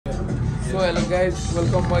So hello guys,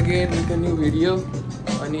 welcome again with a new video.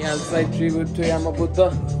 अनि आज चाहिँ ट्रिब्युट टु यामा बुद्ध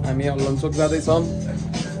हामी हल्लनचोक जाँदैछौँ।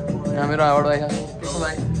 यहाँ मेरो हार्ड भाइ कसो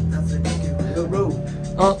भाइ यो ब्रो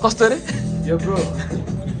कस्तो रे यो ब्रो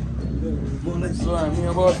सो हामी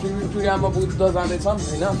अब ट्रिब्युट टु यामा बुद्ध जाँदैछौँ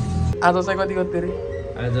हैन। आज चाहिँ कति गते रे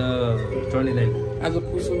आज 29 आज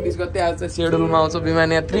पुस 29 गते आज चाहिँ शेड्युलमा आउँछ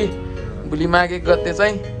विमान यात्री। भोलि माघ 1 गते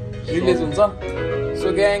चाहिँ रिलिज हुन्छ। सो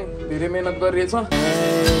ग्याङ धेरै मेहनत गरिरहेछ।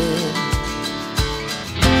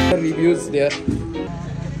 रिभ्यूज देयर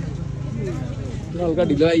हल्का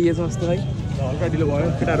ढिलो आइएछ जस्तो है। हल्का ढिलो भयो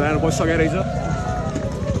केटाहरु आएर बसिसकेको रहेछ।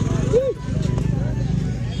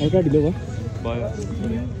 हल्का ढिलो भयो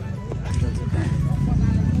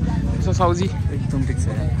सो साउजी एकदम ठीक छ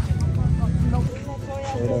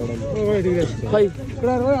खै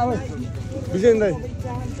केटाहरु अब विजय दाइ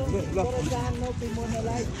ल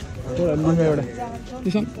एउटा लिनु एउटा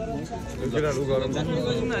किसन केटाहरु गरम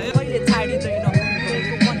मैले छाडी छैन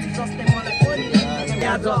पछी जस्तै मलाई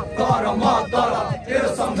आज तर म तर तेरो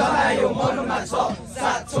सम्झना यो मनमा छ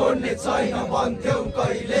साथ छोड्ने छैन भन्थ्यौ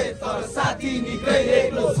कहिले तर साथी निकै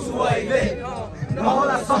एक्लो छु अहिले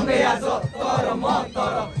नहोला सँगै आज तर म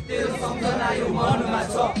तर तेरो सम्झना यो मनमा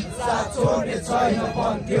छ साथ छोड्ने छैन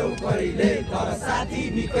भन्थ्यौ कहिले तर साथी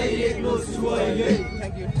निकै एक्लो छु अहिले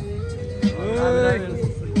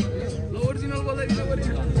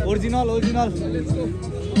ओरिजिनल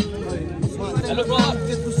हेलो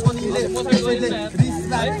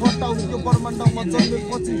रिसलाई फटाउ त्यो ब्रह्माण्डमा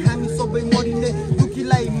जन्मेपछि हामी सबै मरिने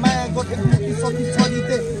दुखीलाई माया गर्दै मुक्ति सती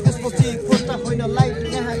छरिदे त्यसपछि खोज्दा होइन लाइट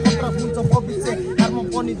यहाँ खतरा हुन्छ भविष्य हारमा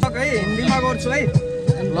पनि जग्गा है हिन्दीमा गर्छु है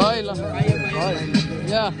ल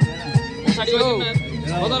या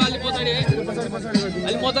मजाले पछाडी है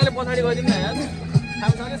अलि मजाले पछाडी गरिदिनु न यार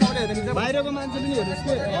बाहिरको मान्छे पनि हेर्नुस्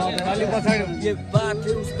के अलि पछाडी ये बात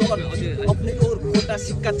है उस दौर की अपने और खोटा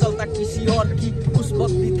सिक्का चलता किसी और की उस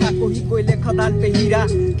वक्त भी था कोई कोयले खदान पे हीरा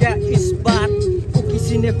क्या इस बात को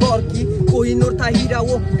किसी ने गौर की कोई नूर था हीरा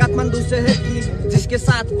वो काठमांडू शहर की जिसके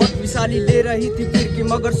साथ बहुत विशाली ले रही थी फिर की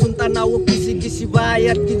मगर सुनता ना वो किसी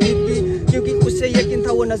वायर की दिल की क्योंकि उसे यकीन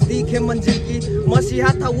था वो नजदीक है मंजिल की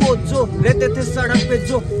मसीहा था वो जो रहते थे सड़क पे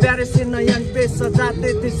जो प्यारे से नयन पे सजाते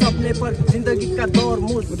थे सपने पर जिंदगी का दौर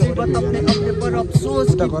मुसीबत अपने अपने पर अफसोस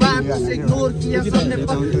की बात उसे इग्नोर किया सबने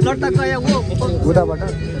पर लौटा गया वो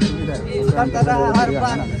करता रहा हर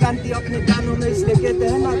बार क्रांति अपने कानों में इसलिए कहते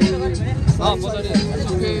हैं ना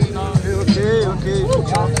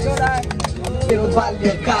मेरो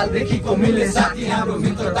बाल्यकालदेखिको मिले साथी हाम्रो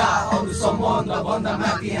मित्रता अरू सम्बन्ध भन्दा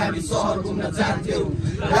माथि हामी सहर घुम्न जान्थ्यौँ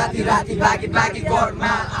राति राति भागी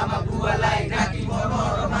घरमा आमा बुवालाई राखी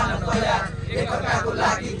मनोरमा तयार एकअर्काको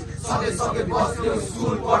लागि सँगै बस्थ्यौँ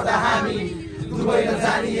स्कुल पढ्दा हामी दुबई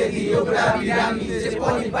नजानी यदि एउटा बिरामी जे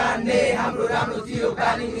पनि बाँड्ने हाम्रो राम्रो थियो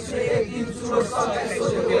बानी उसले एक दिन चुरोसँगै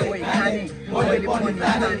सोध्यो मैले पनि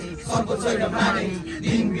माने सको छैन माने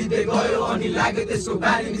दिन बित्दै गयो अनि लाग्यो त्यसको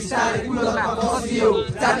बानी बिस्तारै कुलमा बसियो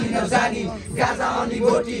जानी नजानी गाजा अनि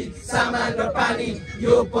गोटी सामान र पानी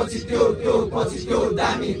यो पछि त्यो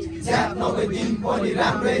दामी ज्याप नभए दिन पनि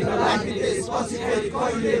राम्रै नलाग्ने त्यसपछि फेरि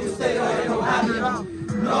कहिले उस्तै रहेनौँ हामी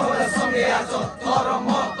नहोला सँगै आज तर म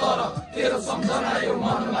तर तेरो सम्झना यो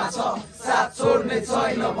मनमा छ साथ छोड्ने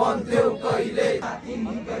छैन भन्थ्यौ कहिले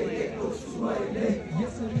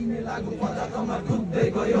यसरी नै लागु पदार्थमा डुब्दै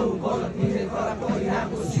गयौ गलत निर्णयका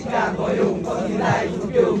परिणामको शिकार भयौ कतिलाई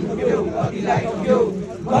ठुक्यौ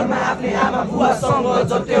घरमा आफ्नै आमा बुवासँग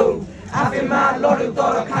जट्यौ आफैमा लड्यौ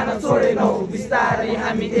तर खान छोडेनौ बिस्तारै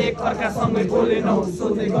हामी एक अर्कासँगै बोलेनौ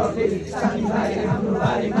सोध्दै गर्थे साथीभाइ हाम्रो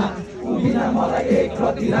बारेमा बिना मलाई एक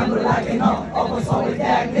रति राम्रो लागेन अब सबै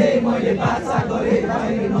त्याग्ने मैले बाचा गरेँ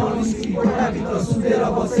कोठाभित्र सुतेर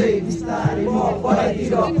बसे बिस्तारै म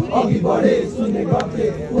पढाइतिर अघि बढे सुन्ने गर्थे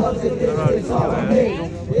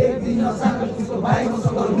एक दिन अचानक उसको भाइ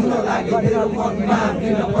मसँग रुन लाग्यो मेरो मनमा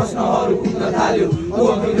विभिन्न प्रश्नहरू उठ्न थाल्यो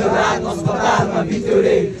रात अस्पतालमा बित्यो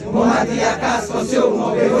रे म माथि आकाश खस्यो म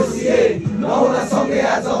बेहोसिए नहोला सँगै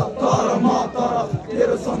आज तर म तर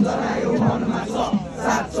तेरो सम्झना यो मनमा छ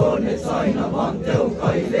साथ छोड्ने छैन भन्थ्यौ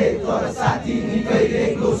कहिले तर साथी निकै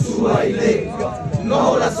एक्लो छु अहिले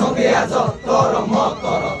नहोला सँगै आज तर म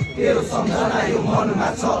तर तेरो सम्झना यो मनमा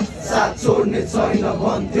छ साथ छोड्ने छैन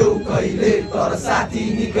भन्थ्यौ कहिले तर साथी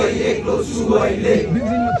निकै एक्लो छु अहिले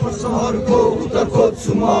विभिन्न प्रश्नहरूको उत्तर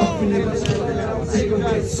खोज्छु म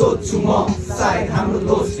सोध्छु म सायद हाम्रो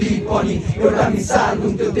दोस्ती पनि एउटा मिसाल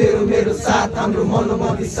हुन्थ्यो तेरो मेरो साथ हाम्रो मनमा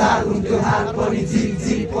विशाल हुन्थ्यो हार पनि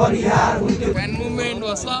जित पनि हार हुन्थ्यो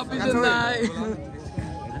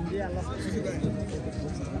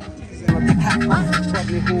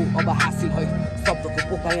अब हासिल है शब्दको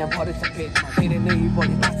पोका यहाँ भरिसके धेरै नै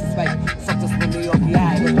बढी भाषिस भाइ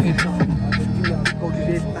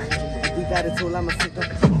खारे छोलामा सुट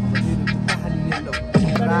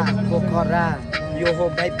पोखरा यो हो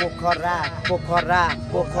भाइ पोखरा पोखरा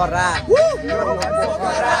पोखरा पोखरा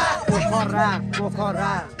पोखरा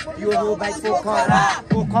पोखरा यो हो भाइ पोखरा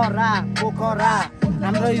पोखरा पोखरा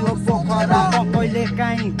हाम्रो यो पोखरा कहिले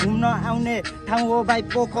काहीँ घुम्न आउने ठाउँ हो भाइ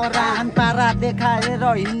पोखरा हामपारा देखाएर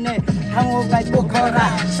हिँड्ने ठाउँ हो भाइ पोखरा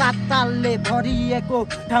सात तालले भरिएको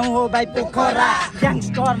ठाउँ हो भाइ पोखरा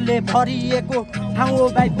ग्याङ्स्टरले भरिएको ठाउँ हो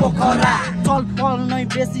भाइ पोखरा चलपल नै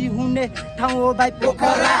बेसी हुने ठाउँ हो भाइ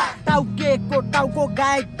पोखरा टाउकेको टाउको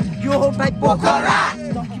गायक यो हो भाइ पोखरा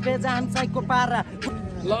बेजान साइको पारा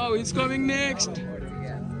Love, he's coming next.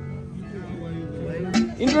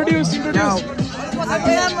 Introduce.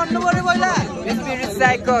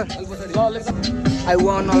 I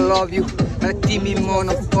wanna love you, तिमी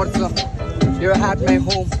मन पर्छ. Your heart my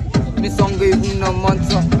home, तिमी सँगै हुन मन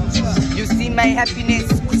छ. You see my happiness,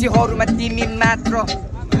 खुसीहरुमा तिमी मात्र.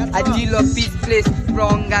 I feel a peace place,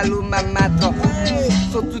 रंगालुमा मात्र.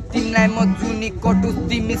 सोच्छु तिमीलाई म जुनी कटु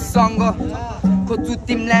तिमीसँग. खोज्छु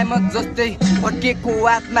तिमीलाई म जस्तै भटकेको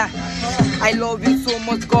आत्मा. I love you so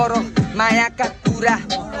much गर मायाका कुरा.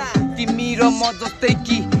 तिमी र म जस्तै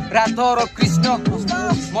कि राधा र कृष्ण.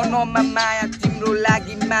 मनमा माया तिम्रो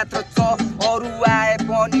लागि मात्र छ. अरु आए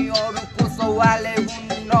पनि अरुको सवालै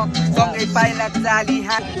हुन्न. सँगै पाइला चाली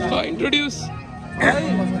हात. Introduce.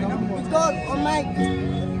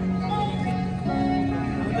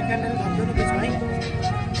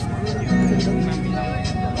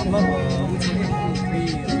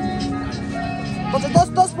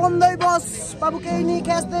 दस बन्दै बस बाबु केही नि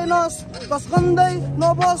ख्यास्दैनस् दस गन्दै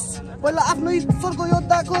नबस पहिला आफ्नो ईश्वरको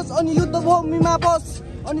योद्धा खोज अनि युद्ध भूमिमा बस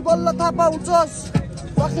अनि बल्ल थाहा पाउँछस्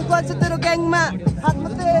बस्नु पर्छ तेरो ग्याङमा हातमा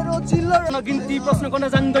तेरो चिल्लर गिन्ती प्रश्न गर्न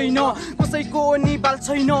जान्दैन कसैको नि बाल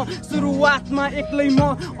छैन सुरुवातमा एक्लै म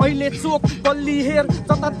अहिले चोक गल्ली हेर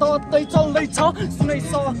जताततै चल्दैछ सुनै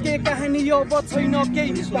सके कहानी अब छैन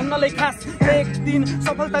केही भन्नलाई खास एक दिन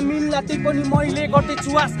सफलता मिल्ला त्यही पनि मैले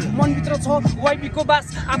गर्दैछु आश मनभित्र छ वाइपीको बास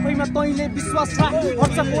आफैमा तैँले विश्वास राख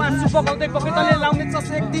हर्षको आँसु बगाउँदै पखेटाले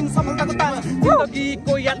लाउनेछस् एक दिन सफलताको ताज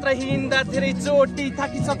जिन्दगीको यात्रा हिँड्दा धेरै चोटि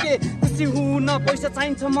थाकिसके खुसी हुन पैसा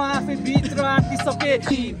चाहिन्छ म आफै भित्र आँटिसके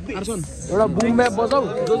एउटा बुम ब्याप बजाऊ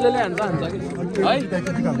जसले हान्छ कि है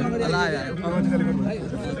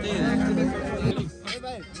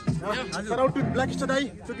Shout out to Black Stadai,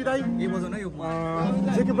 Tuki Dai,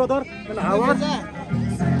 Jackie brother, and Howard.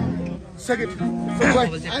 Second,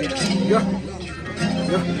 yeah.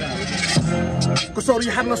 कसरी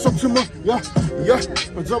हार्न सक्छु म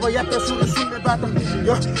जब यात्रा सुरु सुन्ने बाटो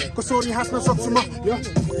कसरी हाँस्न सक्छु म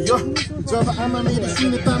जब आमा मेरो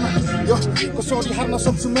सुन्ने तामा कसरी हार्न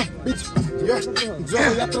सक्छु म जब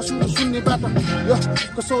यात्रा सुरु सुन्ने बाटो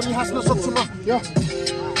कसरी हाँस्न सक्छु म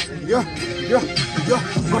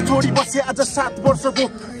छोडी बसे आज 7 वर्षको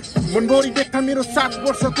मनभरि व्यथा मेरो 7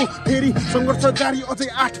 वर्षको फेरि सङ्घर्ष जारी अझै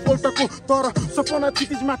 8 पल्टको तर सपना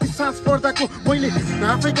क्षितिजमाथि सास पर्दाको मैले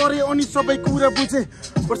आफै गरेँ अनि सबै कुरा बुझेँ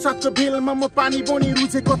वर्षाको बेलमा म पानी बनी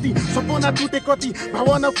रुझे कति सपना टुटे कति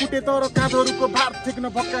भावना फुटे तर काँधहरूको भार ठेक्न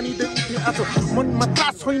भक्कानिँदै उठे आज मनमा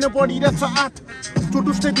त्रास छैन बढिरहेछ आठ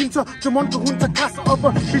चुटुस्टै दिन्छ त्यो मनको हुन्छ खास अब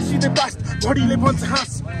बिर्सिँदै बास्ट घडीले भन्छ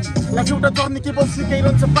हाँस लाज एउटा जर्नी केवल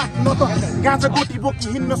सिकाइरहन्छ बात न त गाँजा गोटी बोकी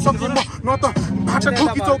हिँड्न सके म न त भाटा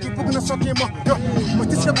ठोकी चौकी पुग्न सके म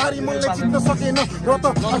मस्तिष्क भारी मनलाई चिन्न सकेन र त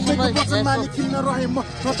आफ्नैको वचनमा नि खिन्न रहे म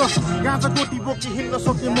न त गाँजा गोटी बोकी हिँड्न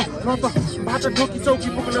सके म न त भाटा ठोकी चौकी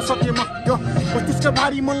पुग्न सके म मस्तिष्क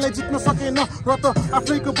भारी मनलाई जित्न सकेन र त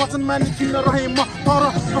आफ्नैको वचनमा नि खिन्न रहे म तर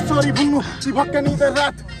कसरी भुल्नु ती भक्कानिँदै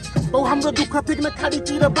रात औ हाम्रो दुःख थिक्न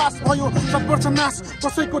खाडीतिर बास भयो सब वर्ष नाश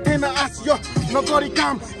कसैको थिएन आश नगरी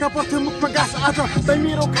काम कहाँ पर्थ्यो मुखमा गाँस आज तै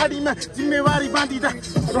मेरो खाडीमा जिम्मेवारी बाँधिँदा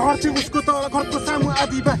रहर्थ्यो उसको तल घरको सामु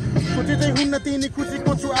आदि बा खोजेदै हुन्न तिनी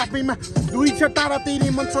खुसीको छु आफैमा दुई छ टाढा तेरी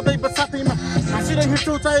मन सदैव साथैमा हाँसेर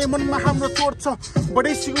हिँड्छौ चाहे मनमा हाम्रो चोट छ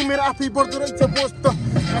बढेसी उमेर आफै बढ्दो रहेछ बोझ त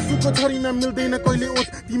आँसुको झरीमा मिल्दैन कहिले ओत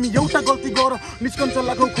तिमी एउटा गल्ती गर निस्कन्छ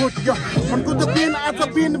लाखौँ खोट मनको त पेन आज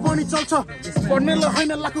पेन बनी चल्छ पढ्नेलाई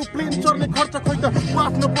होइन लाखौँ प्लेन चढ्ने खर्च खोइ त म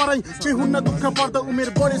आफ्नो पढाइ केही हुन्न दुःख पर्दा उमेर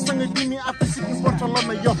बढेसँगै तिमी आफै सिक्नु पर्छ ल न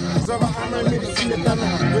जब आमा मेरो सुन्ने ताना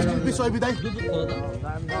विषय बिदाई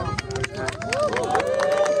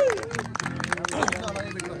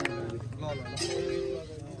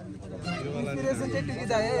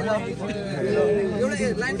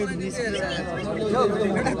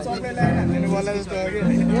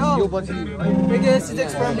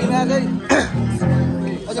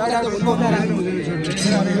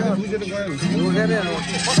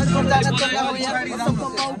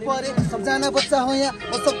सबजना बच्चा हो यहाँ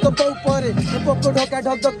म सबको बाउ परे हिपहपको ढोका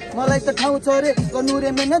ढकढक मलाई त ठाउँ छ रे गर्नु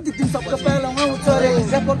रे मेहनत दिदी सबको पालो आउँछ रे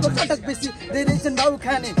ऱ्यापरको चटक बेसी धेरै छन् भाउ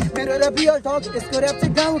खाने मेरो र रियल टक यसको ऱ्याप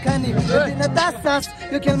चाहिँ गाउँ खाने दिन दास सास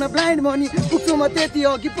यो खेलमा ब्लाइन्ड मनी पुग्छु म त्यति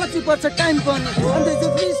अघि पछि पर्छ टाइम पनि अन्त त्यो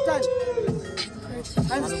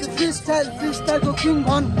फ्रीस्टाइलको किङ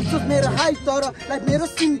भन सोच मेरो हाई तर लाइफ मेरो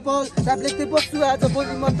सिम्पल ऱ्याप लेख्दै बस्छु आज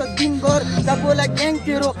भोलि म त दिनभर ऱ्याप बोला ग्याङ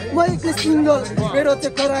तेरो म एक्लै सिङ्गल मेरो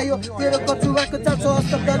चाहिँ करायो तेरो कचुवाको चाल्छ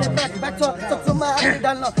शब्दले ब्याक छ सक्छुमा हात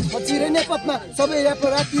डाल्न म चिरे नेपथमा सबै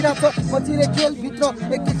ऱ्यापर राखिरहेछ म चिरे खेलभित्र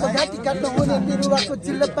एकको घाँटी काट्न हुने बिरुवाको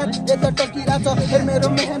चिल्लपाट यता टल्किरहेछ फेरि मेरो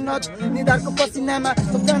मेहनत निधारको पसिनामा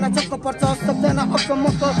सबजना चक्क पर्छ सबजना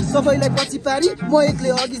अक्कमक्क सबैलाई पछि पारी म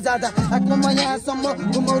एक्लै अघि जाँदा आएको म यहाँसम्म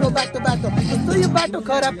घुमाउरो बाटो यस्तो यो बाटो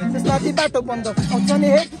खराब त्यसमाथि बाटो बन्द आउँछ नि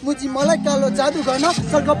हे मुजी मलाई कालो जादु गर्न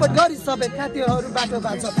छलकपट गरी सबै खातेहरू बाटो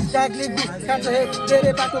बाँच्छ ट्यागले खान्छ हे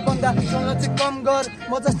धेरै बाटो बन्दा सँग चाहिँ कम गर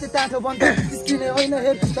म जस्तै टाठो बन्द निस्किने होइन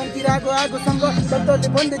हे तन्तिराको आगोसँग डक्टरले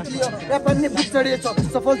भन्दै थियो ऱ्यापर नै बुक चढेछ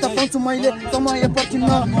सफलता पाउँछु मैले समय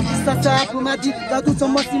पर्खिन्न विश्वास आफूमाथि जादु छ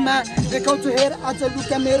मसीमा देखाउँछु हेर आज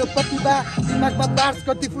लुका मेरो प्रतिभा दिमागमा बार्स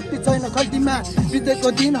कति फुट्टी छैन खल्टीमा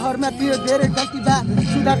बितेको दिनहरूमा थियो धेरै गल्ती बा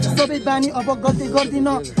सुधार सबै बानी अब गल्ती गर्दिन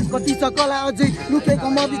कति छ कला अझै लुकेको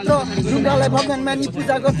म भित्र ढुङ्गालाई भगवान मानी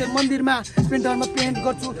पूजा गर्थे मन्दिरमा प्रिन्टरमा पेन्ट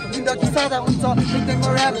गर्छु जिन्दगी सादा हुन्छ लेख्दैमा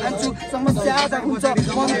ऱ्याप हान्छु समस्या आधा हुन्छ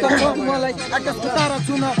मन त मलाई आकाशको तारा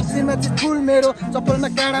छुन सिरमा चाहिँ फुल मेरो चप्पलमा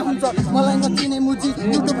काँडा हुन्छ मलाई नचिने मुजी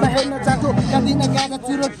युट्युबमा हेर्न जाँको काँदिन गाडा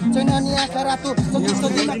चुरोट छैन नि आँखा रातो सजिलो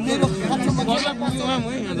दिमाग मेरो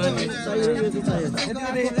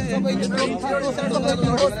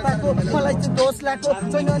मलाई चाहिँ दोष लाग्यो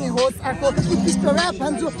छैन नि होस आएको उत्कृष्ट ऱ्याप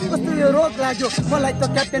हान्छु कस्तो यो रोग लाग्यो मलाई त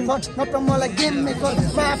क्याप्टेन भन नत्र मलाई गेम मेकर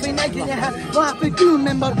म आफै नाइकिने यहाँ म आफै टिम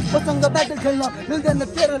मेम्बर मसँग ब्याटल खेल्न मिल्दैन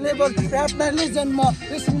तेरो लेभल ऱ्यापमा लेजेन्ड म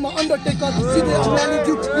रेसिङमा अन्डरटेकर सिधै अग्लानी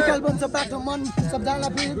जुग निकाल बन्छ बाटो मन सबजना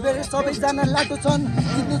फेरि सबैजना लाटो छन्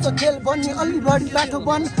जित्नु छ खेल बन्ने अलि बढी बाटो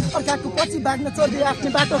बन अर्काको पछि भाग्न चल्दै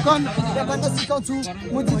आफ्नै बाटो कन व्यापारमा सिकाउँछु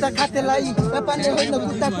मुजी त खातेलाई व्यापारले होइन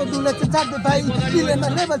खुट्टाको दुले चाहिँ चाट्दै भाइ मिलेन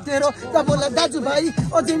लेभल तेरो त बोला दाजुभाइ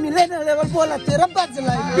अझै मिलेन लेभल बोला तेरो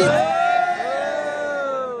बाजुलाई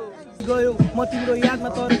गयो म तिम्रो यादमा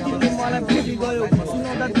तर तिमीले मलाई भुलि गयो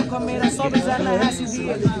सुनाउँदा दुःख मेरा सबैजना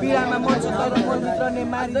हाँसिदिए पीडामा मर्छ तर मनभित्र नै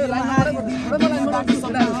मारिदिए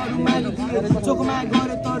चोकमा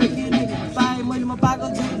गरे तर के नै पाएँ मैले म पागल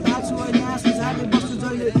झन् थाल्छु अहिले आँसु झार्दै बस्छु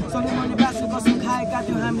जहिले सँगै मैले बाँसु कसम खाएका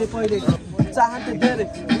थियौँ हामीले पहिले चाहन्थेँ धेरै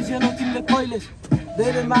बुझेनौ तिमीले कहिले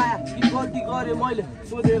धेरै माया कि गल्ती गरेँ मैले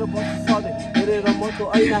सोधेर बस्छु सधैँ हेरेर मनको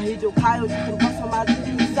ऐना हिजो खायो जित्रो कसम आज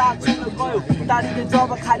तिमी साथसँग गयो टाढीले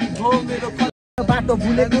जब खाली भयो मेरो बाटो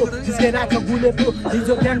भुलेको राख भुलेको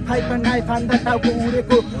हिजो बिहान फाइटमा नाइ फान्दा टाउको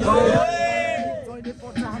उडेको जहिले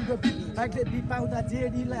पर्छ हाम्रो बाइकले बिपाउँदा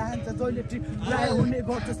जेडीलाई हान्छ जहिले ट्रिप प्राय हुने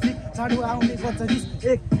गर्छ सिक छाडु आउने गर्छ रिस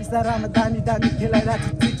एक इसारामा दामी दामी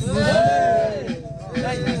खेलाइरहेको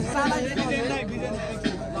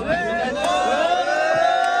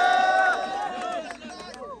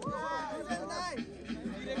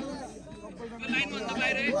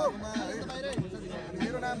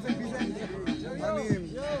मेरो नाम चाहिँ विजय अनि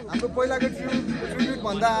हाम्रो पहिलाको ट्रिब्युट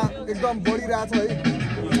भन्दा एकदम बढिरहेछ है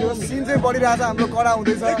यो सिन चाहिँ बढिरहेछ हाम्रो कडा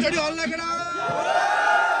हुँदैछ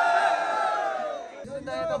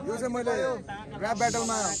यो चाहिँ मैले ऱ्याप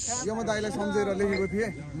ब्याटलमा यमा दाइलाई सम्झेर लेखेको थिएँ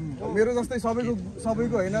मेरो जस्तै सबैको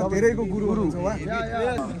होइन धेरैको गुरुहरू हुन्छ उहाँ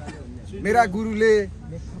मेरा गुरुले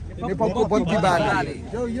नेपालको बत्ती बाले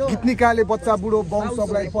गीत निकाले बच्चा बुढो बाउ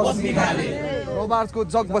सबलाई पस्ने रबार्सको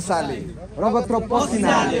जग बसाले रगत र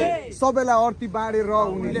पसिनाले सबैलाई अर्ती बाँडेर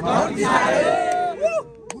उनीले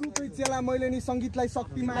गुरुकै चेला मैले नि सङ्गीतलाई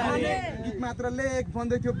शक्ति माने गीत मात्र लेख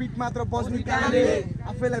भन्दै थियो बिट मात्र बज्ने काले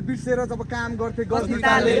आफैलाई बिर्सेर जब काम गर्थे गर्ने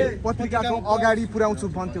ताले पत्रिकाको अगाडि पुर्याउँछु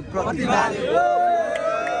भन्थ्यो प्रतिभाले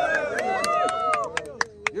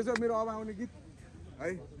यो चाहिँ मेरो अब आउने गीत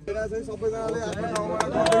है चाहिँ सबैजनाले आफ्नो ठाउँमा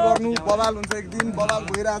गर्दै गर्नु बवाल हुन्छ एक दिन बवाल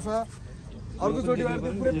भइरहेछ अर्कोचोटि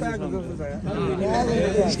पुरै प्याक हुन्छ जस्तो छ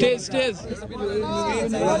स्टेज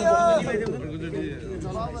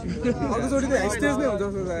अर्कोचोटि त स्टेज नै हुन्छ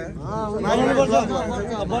जस्तो छ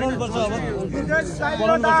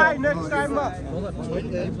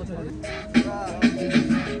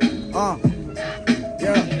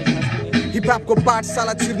हिपहपको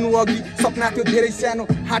पाठशाला छिर्नु अघि सपना थियो धेरै सानो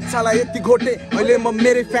हाटसाला यति घोटे अहिले म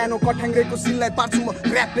मेरै फ्यान हो कठ्याङ्ग्रेको सिनलाई पार्छु म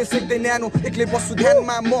ऱ्यापले सेक्दै न्यानो एक्लै बस्छु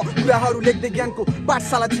ध्यानमा म कुराहरू लेख्दै ज्ञानको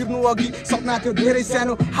पाठशाला छिर्नु अघि सपना थियो धेरै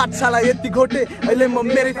सानो हाटसाला यति घोटे अहिले म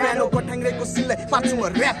मेरै फ्यान हो कठ्याङ्ग्रेको सिनलाई पार्छु म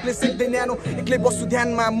ऱ्यापले सेक्दै न्यानो एक्लै बस्छु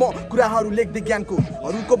ध्यानमा म कुराहरू लेख्दै ज्ञानको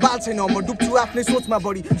अरूको बाल छैन म डुब्छु आफ्नै सोचमा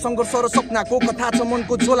बढी सङ्घर्ष र सपनाको कथा छ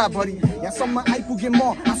मनको झोला भरि यहाँसम्म आइपुगे म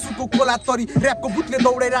आँसुको खोला तरी ऱ्यापको भूतले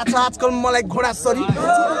दौडाइरहेछ आजकल मलाई घोडा सरी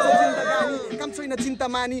काम छैन चिन्ता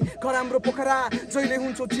मानी घर हाम्रो पोखरा जहिले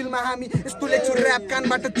हुन्छौ चिलमा हामी यस्तो लेख्छु ऱ्याप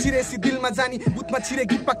कानबाट छिरेसी दिलमा जानी बुथमा छिरे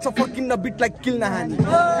गीत पाक्छ फर्किन्न बिटलाई किल्न हानी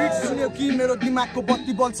बिट सुन्यो कि मेरो दिमागको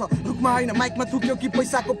बत्ती बल्छ रुखमा होइन माइकमा थुक्यो कि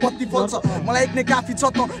पैसाको पत्ती फल्छ मलाई एक नै काफी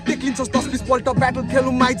छ त टेक्लिन्छस् 10-20 पल्ट ब्याटल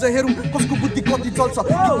खेलौँ माइज हेरौँ कसको बुद्धि कति चल्छ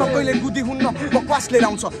गीतमा कहिले गुदी हुन्न बकवास लिएर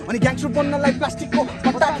आउँछ अनि ग्याङ्स्टर बन्नलाई प्लास्टिकको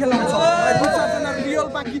पट्टा खेलाउँछ मलाई 2-4 रियल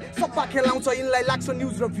बाँकी सप्पा खेलाउँछ यिनलाई लाग्छ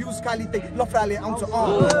न्युज र भ्युज खाली त्यही लफडाले आउँछ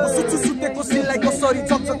सुत्छु सुतेको सिनलाई कसरी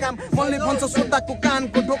चल्छ काम मनले भन्छ सोताको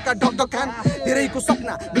कानको ढोका ढकढकान धेरैको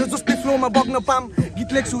सपना मेरो जस्तै फ्लोमा बग्न पाम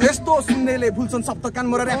गीत लेख्छु यस्तो सुन्नेले भुल्छन् सप्तकान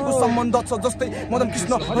म र ऱ्यापको सम्बन्ध छ जस्तै मदन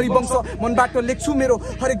कृष्ण हरिवंश मनबाट लेख्छु मेरो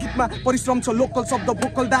हरेक गीतमा परिश्रम छ लोकल शब्द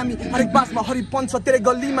भोकल दामी हरेक बासमा हरिपन छ तेरै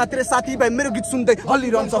गल्लीमा तेरै साथीभाइ मेरो गीत सुन्दै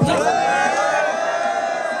हल्लिरहन्छ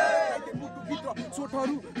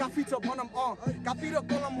छोटहरू काफी छ भनम कापी र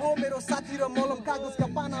कलम हो मेरो साथी र मलम कागजका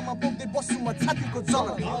पानामा बोक्दै बस्छु म छातीको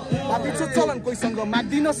चलन कापी छ चलन कोहीसँग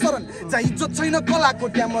माग्दिन शरण जहाँ इज्जत छैन कलाको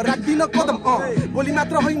त्यहाँ म राख्दिन कदम बोली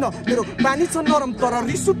मात्र होइन मेरो बानी छ नरम तर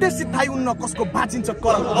रिस उठेसी थाहै हुन्न कसको भाँचिन्छ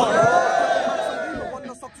करम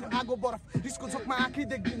आगो बरफ रिसको झोकमा आँखी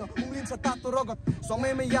देख्दिन उम्रिन्छ तातो रगत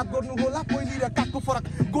समयमै याद गर्नु होला कोइली र कागको फरक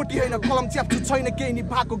गोटी होइन कलम च्याप्छु छैन केही नि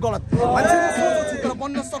भएको गलत मान्छेले सोच्छु तर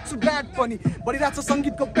बन्न सक्छु ब्याड पनि बढिरहेछ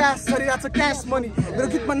सङ्गीतको प्यास झरिरहेछ क्यास मनी मेरो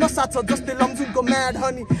गीतमा नसा छ जस्तै लम्जुनको म्याड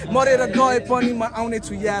हनी मरेर गए पनि म आउने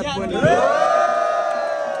छु याद पनि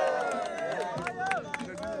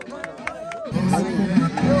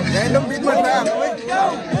ऱ्यान्डम बिटमा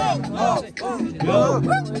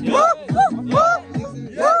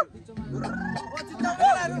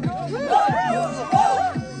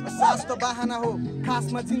सास त बाहना हो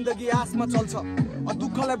खासमा जिन्दगी आसमा चल्छ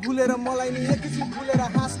दुःखलाई भुलेर मलाई नि एकैछिन भुलेर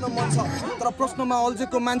हाँस्न मन छ तर प्रश्नमा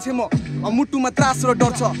अल्झेको मान्छे म मुटुमा त्रास र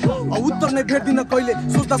डर छ उत्तर नै भेट्दिन कहिले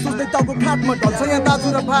सोच्दा सोच्दै टाउको खाटमा ढल्छ यहाँ दाजु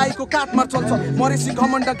र भाइको काठमा चल्छ मरेसी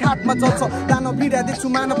घमण्ड घाटमा चल्छ दानो भिडा देख्छु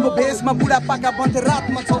मानवको भेषमा बुढा पाका बन्थे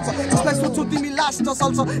रातमा चल्छ जसलाई सोच्छौ तिमी लास्ट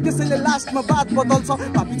चल्छ त्यसैले लास्टमा बात बदल्छ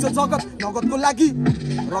पापी छ जगत नगदको लागि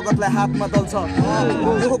रगतलाई हातमा दल्छ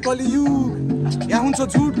यो कलियुग यहाँ हुन्छ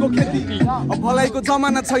झुटको खेती भलाइको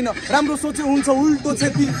जमाना छैन राम्रो सोचे हुन्छ उल्टो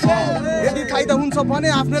क्षति यदि फाइदा हुन्छ भने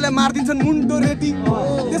आफ्नोलाई मारिदिन्छन् मुन्टो रेटी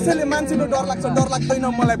त्यसैले मान्छेको डर लाग्छ डर लाग्दैन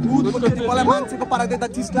मलाई भूतको खेती मलाई मान्छेको पारा देख्दा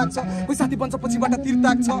चिस लाग्छ कोही साथी बन्छ पछिबाट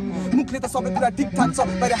तिर्ताक छ मुखले त सबै कुरा ठिकठाक छ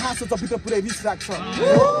बाहिर हाँसो छ भित्र पुरै रिस राख्छ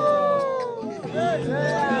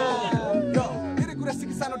कुरा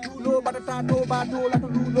सिकी सानो ठुलोबाट टाटो बाटो लाटो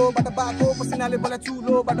ठुलोबाट बाटो पसिनाले बला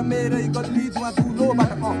चुलोबाट मेरै गल्ली धुवा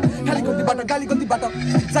ठुलोबाट खाली गल्तीबाट गाली गल्तीबाट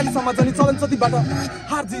जाली समाजनी चलन चल्तीबाट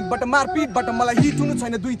हार जितबाट मारपिटबाट मलाई हिट हुनु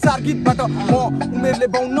छैन 2-4 गीतबाट म उमेरले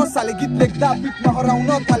 52 साले गीत लेख्दा बिटमा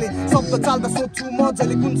हराउन थाले शब्द चाल्दा सोध्छु म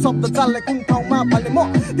जहिले कुन शब्द चाल्ने कुन ठाउँमा फाल्ने म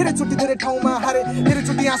धेरैचोटि धेरै ठाउँमा हारे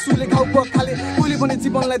धेरैचोटि आँसुले घाउ पखाले कोहीले भने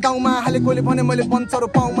जीवनलाई दाउमा हाले कोहीले भने मैले पञ्चरो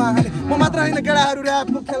पाउमा हाले म मात्र होइन केडाहरू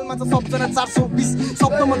ऱ्यापको खेलमा छ सबजना 420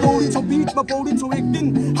 शब्दमा दौडिन्छौ बिटमा पौडिन्छौ एक दिन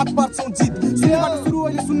हात पार्छौ जित सुन्नेबाट सुरु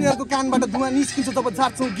अहिले सुन्नेहरूको कानबाट धुवा निस्किन्छ जब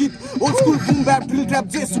झार्छौ गीत old school boom ब्याप drill trap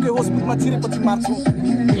जे सुके होस्पिटलमा छिरेपछि मार्छौ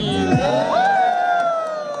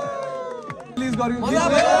प्लिज गर्यो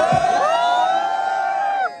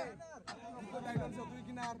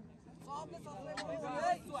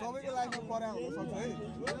सबैको लाइफमा परा हुन सक्छ है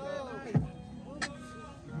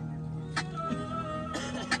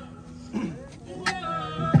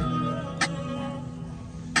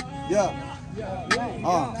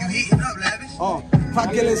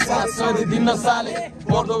भाग्यले साथ सधैँ दिन साले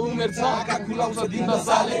बढ्दो उमेर छ आँखा खुलाउँछ दिन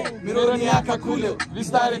साले मेरो नि आँखा खुल्यो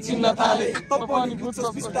बिस्तारै चिन्न थाले त पनि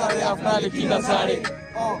बुझ्छस् बिस्तारै आफ्नाले किन छाडे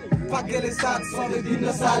भाग्यले साथ सधैँ दिन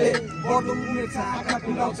साले बढ्दो उमेर छ आँखा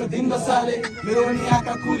खुलाउँछ दिन साले मेरो नि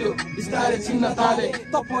आँखा खुल्यो बिस्तारै चिन्न थाले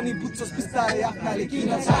त पनि बुझ्छस् बिस्तारै आफ्नाले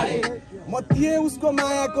किन छाडे म थिएँ उसको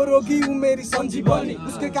मायाको रोगी उमेरी सञ्जीवनी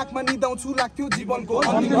उसकै काखमा निदाउँछु लाग्थ्यो जीवनको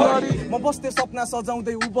अन्तिम घडी म बस्थे सपना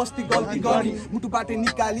सजाउँदै ऊ बस्ती गल्ती गरी मुटुबाटै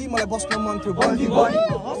निकाली मलाई बस्न मन थियो बन्दी बनी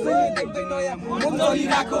कसैले देख्दै नयाँ मन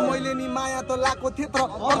गरिरहेको मैले नि माया त लाएको थिएँ तर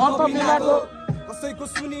अर्थ मिलाएको कसैको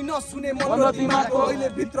सुनि नसुने मन र दिमागको अहिले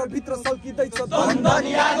भित्र भित्र सल्किँदैछ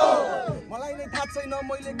धन्धनी आगो मलाई नै थाहा छैन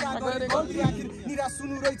मैले का गरे गल्ती आखिर निराश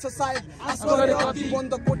हुनु रहेछ सायद आश गरे कति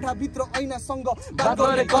बन्द कोठा भित्र ऐनासँग बात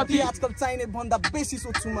गरे कति आजकल चाहिने भन्दा बेसी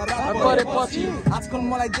सोच्छु म रात गरेपछि आजकल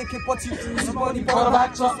मलाई देखेपछि खुसी पनि बर्बाद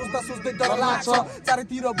छ सोच्दा सोच्दै डर लाग्छ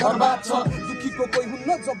चारैतिर बर्बाद छ दुखीको कोही हुन्न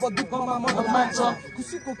जब दुःखमा मद्दत माग्छ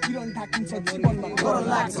खुसीको किरण ढाकिन्छ जीवनमा डर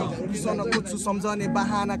लाग्छ बिर्सन खोज्छु सम्झने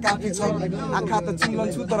बहाना काफी छ आँखा त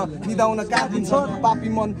चिम्लन्छु तर निदाउन काँदिन्छ पापी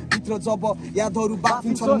मन भित्र जब यादहरू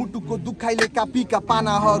बाँधिन्छन् मुटुको दुखाइले कापीका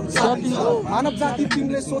पानाहरू मानव जाति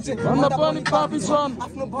तिमीले सोचे भन्दा पनि पापी छन्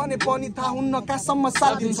आफ्नो भने पनि थाहा हुन्न कहाँसम्म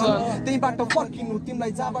साथ दिन्छन् त्यहीबाट फर्किनु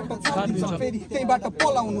तिमीलाई जहाँबाट छाडिन्छ फेरि त्यहीबाट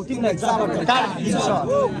पलाउनु तिमीलाई जहाँबाट काटिन्छ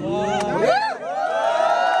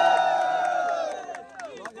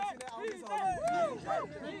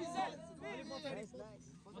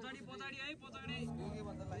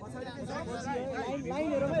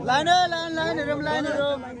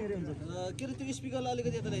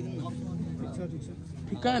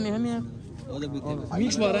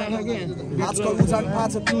आजकल उजान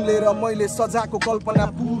पाछ तिमीले र मैले सजाको कल्पना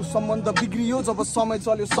पुर सम्बन्ध बिग्रियो जब समय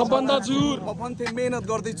चल्यो सम्बन्ध जुर म भन्थे मेहनत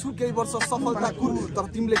गर्दैछु केही वर्ष सफलता कुर तर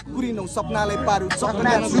तिमीले कुरिनौ सपनालाई पारु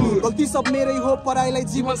सपना जुर गल्ती सब मेरै हो पराइलाई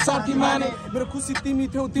जीवन साथी माने मेरो खुसी तिमी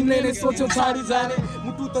थियौ तिमीले नै सोच्यौ छाडी जाने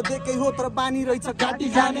मुटु त देकै हो तर बानी रहेछ काटी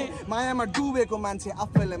खाने मायामा डुबेको मान्छे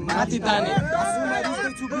आफैलाई माथि ताने आँसुमा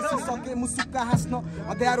रुँदैछु बिर्सिसके मुसुक्का हाँस्न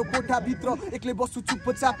अँध्यारो कोठा भित्र एक्लै बस्छु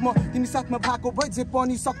चुपचाप म तिमी साथमा भएको भए जे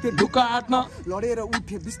पनि सक्थे ढुक्क आट्न लडेर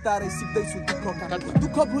उठे बिस्तारै सिक्दैछु दुःख काट्न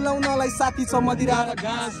दुःख भुलाउनलाई साथी छ मदिरा र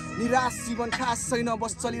घाँस निराश जीवन खास छैन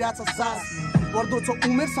बस चलिरहेछ सास बढ्दो छ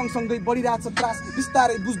उमेर सँगसँगै बढिरहेछ त्रास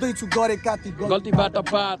बिस्तारै बुझ्दैछु गरेका ती गल्तीबाट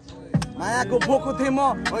पात मायाको बोको थिएँ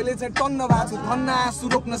म अहिले चाहिँ टन्न भएको छु धन्न आँसु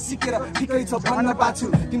रोक्न सिकेर ठिकै छ भन्न पाछु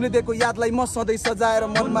तिमीले दिएको यादलाई म सधैँ सजाएर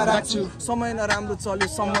मनमा राख्छु समय नराम्रो चल्यो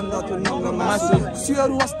सम्बन्ध थियो नङ्ग मासु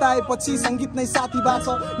खुसीहरू अस्ताएपछि सङ्गीत नै साथी बाछ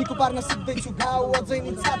निको पार्न सिक्दैछु घाउ अझै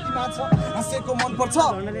नि छातीमा छ हाँसेको मनपर्छ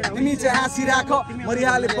तिमी चाहिँ हाँसिराख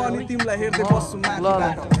मरिहाले पनि तिमीलाई हेर्दै बस्छु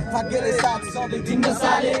माथिबाट भाग्यले साथ सधैँ दिन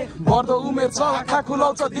साले बढ्दो उमेर छ आँखा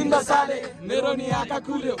खुलाउँछ दिन साले मेरो नि आँखा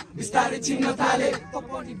खुल्यो बिस्तारै चिन्न थाले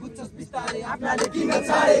पनि बुझ्छस् बिस्तारै आँखाले किन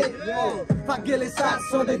छाडे भाग्यले साथ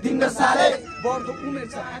सधैँ दिन साले बढ्दो उमेर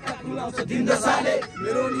छ आँखा खुलाउँछ दिन साले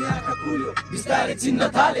मेरो नि आँखा खुल्यो बिस्तारै चिन्न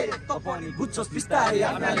थाले पनि बुझ्छस् बिस्तारै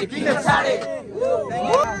आँखाले किन छाडे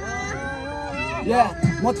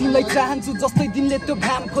म तिमीलाई चाहन्छु जस्तै दिनले त्यो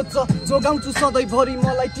घाम खोज्छ जोगाउँछु सधैँभरि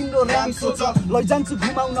मलाई तिम्रो राम सोच लैजान्छु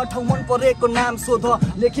घुमाउन ठाउँ मन परेको नाम सोध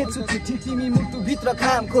लेखेछु चिठी तिमी मुटुभित्र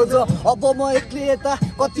खाम खोज अब म एक्लै यता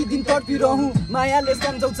कति दिन तडपिरहँ मायाले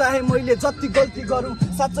सम्झौ चाहे मैले जति गल्ती गरौँ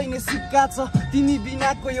साँच्चै नै सिक्का छ तिमी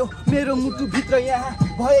बिनाको यो मेरो मुटुभित्र यहाँ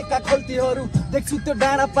भएका गल्तीहरू देख्छु त्यो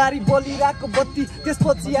डाँडा पारी बलिरहेको बत्ती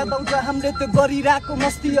त्यसपछि याद आउँछ हामीले त्यो गरिरहेको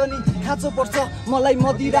मस्ती अनि खाँचो पर्छ मलाई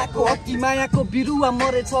मदिराको अति मायाको बिरुवा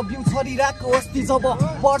मरेछ बिउ छरिरहेको अस्ति जब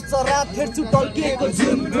पर्छ रात हेर्छु टल्किएको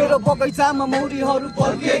जुन मेरो बगैँचामा मौरीहरू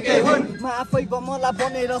टल्किएकै हुन् म आफै गमला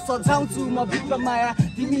बनेर सजाउँछु म भित्र माया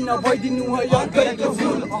तिमी नभइदिनु है अर्कैको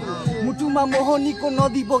फुल मुटुमा मोहनीको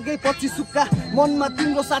नदी बगेपछि सुक्खा मनमा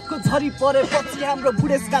तिम्रो साथको झरी परेपछि हाम्रो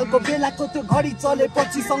बुढेसकालको बेलाको त्यो घडी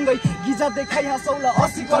चलेपछि सँगै गिजा देखाइ हाँसौला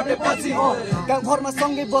 80 कटेपछि गाउँघरमा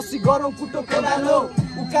सँगै बसी गरौँ कुटो कोदालो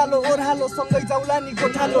उकालो ओह्रालो सँगै जाउला नि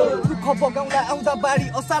गोठालो दुःख बगाउँला आउँदा बाढी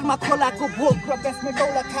असारमा खोलाको भोक र त्यसमा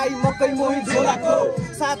गौला खाइ मकै मोही झोलाको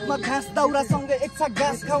साथमा घाँस दाउरा सँगै एक छाक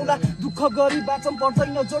घाँस खाउला दुःख गरी बाँचौँ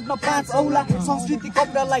पर्दैन जोड्न 5 औला संस्कृति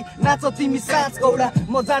कपडालाई नाच तिमी साँच गौला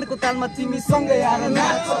म जाडको तालमा तिमी सँगै आएर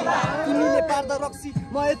नाचौला तिमीले पार्दा रक्सी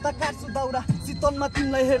म यता काट्छु दाउरा चितवनमा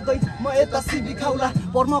तिमीलाई हेर्दै म यता सिबी खाउला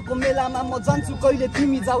पर्मको मेलामा म जान्छु कहिले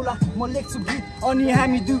तिमी जाउला म लेख्छु गीत अनि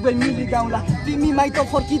हामी दुवै मिली गाउला तिमी माइत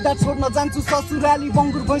फर्किँदा छोड्न जान्छु ससुराली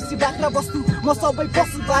बङ्गुर भैँसी बाख्रा बस्तु म सबै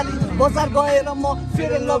पशु पाली बजार गएर म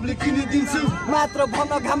फेरि लभली किनिदिन्छु मात्र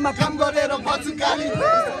भन घाममा काम गरेर बच्छु काली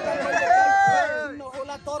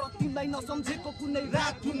तर तिमीलाई नसम्झेको कुनै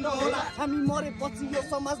रात हुन्न होला हामी मरेपछि यो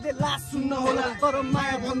समाजले लास सुन्न होला तर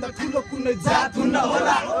माया भन्दा ठुलो कुनै जात हुन्न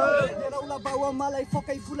होला हेरौला बाउ मलाई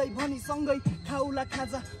फकै फुलै भनी सँगै खाउला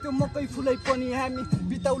खाजा त्यो मकै फुलै पनि हामी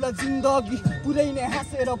बिताउला जिन्दगी पुरै नै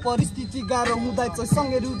हाँसेर परिस्थिति गाह्रो हुँदा चाहिँ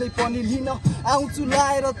सँगै रुँदै पनि लिन आउँछु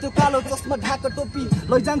लाएर त्यो कालो चस्मा ढाका टोपी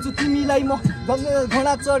लैजान्छु तिमीलाई म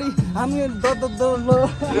घोडा चढी हामी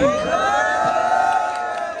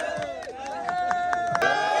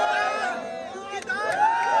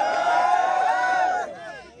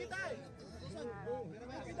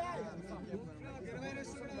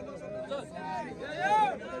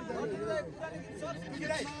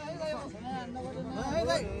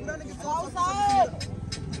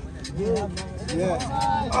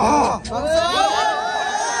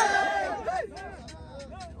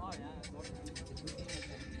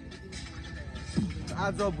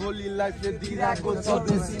आज भोलि लाइफले दिइरहेको छ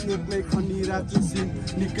बेसिन एक्लै खनिरहेको सिन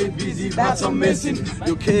निकै बिजी भएको छ मेसिन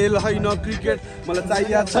यो खेल होइन क्रिकेट मलाई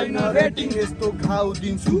चाहिएको छैन रेटिङ यस्तो घाउ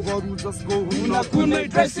दिन्छु बरु जसको हुन कुनै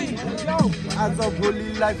ड्रेसिङ आज भोलि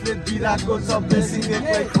लाइफले दिइरहेको छ बेसिन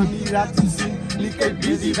एक्लै खनिरहेको सिन निकै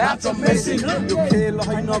बिजी भएको छ मेसिन यो खेल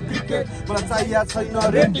होइन क्रिकेट मलाई चाहिएको छैन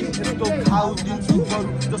रेटिङ यस्तो घाउ दिन्छु बरु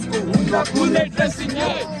जसको हुन कुनै ड्रेसिङ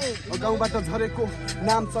गाउँबाट झरेको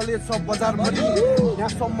नाम चलेछ बजारभरि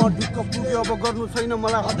यहाँसम्म ढुक्क पुग्यो अब गर्नु छैन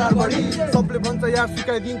मलाई हतार बढी सबले भन्छ यार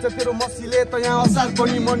सिकाइदिन्छ तेरो मसीले त यहाँ असार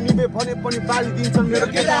पनि म निभे भने पनि बालिदिन्छन् मेरो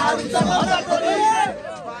केटाहरू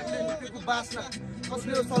बास्ना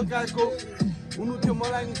कसले सल्काएको हुनु थियो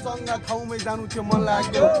मलाई नि चङ्गा ठाउँमै जानु थियो मन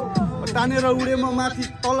लाग्यो तानेर उडे म माथि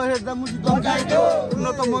तल हेर्दा मुजी गन्काएको हुन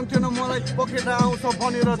त मन थिएन मलाई पकेट आउँछ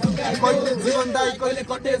भनेर कहिले जीवनदायी कहिले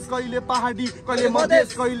कटेज कहिले पहाडी कहिले मधेस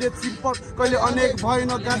कहिले चिपट कहिले अनेक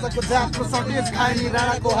भएन गाँजाको जातको सटेज खाए नि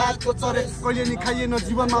राणाको हातको चरे कहिले नि खाइएन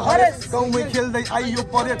जीवनमा हरेस गाउँमै खेल्दै आइयो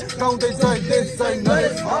परेड गाउँदै जय देश जय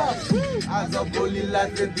नरेश आज भोलि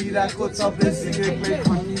लाइफले दिइरहेको छ बेसिक एक्लै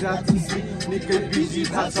खनिरहेको निकै बिजी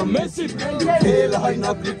भएको छ मेसिन खेल होइन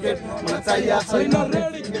क्रिकेट मलाई चाहिएको छैन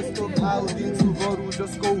रेटिङ यस्तो घाउ दिन्छु बरु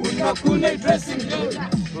जसको हुन्न कुनै ड्रेसिङ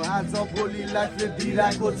आज भोलि लाइफले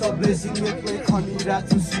दिइरहेको छ बेसिङ एक्लै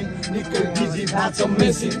खनिरहेको सिन निकै बिजी भएको छ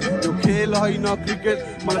मेसिन यो खेल होइन क्रिकेट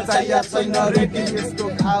मलाई चाहिएको छैन रेटिङ यस्तो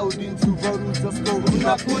घाउ दिन्छु बरु जसको हुन्न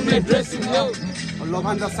कुनै ड्रेसिङ ल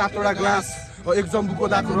भान्जा 7 वटा ग्लास एक जम्बुको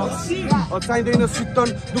दाको रस चाहिँदैन शीतन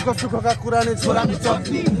दुःख सुखका कुरा नै छोराको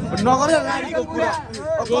चटनी नगरे रानीको कुरा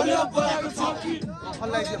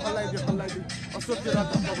हल्लाइदियो सोचेर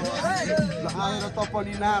ल आएर त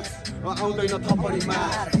पनि नाच आउँदैन थपडी मास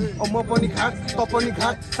म पनि घाट त पनि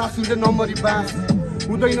घाट सासुले नम्बरी बाँस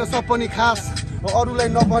हुँदैन सपनी खास अरूलाई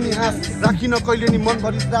नभनी हाँस राखिन कहिले नि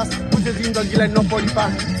मनभरि त्रास बुझे जिन्दगीलाई नपढी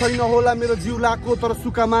पास छैन होला मेरो जिउ लाको तर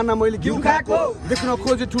सुका माना मैले घिउ खाएको देख्न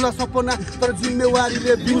खोजे ठुला सपना तर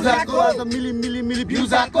जिम्मेवारीले बिउजाको आज मिली मिली मिली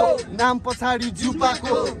बिउजाको नाम पछाडि जिउ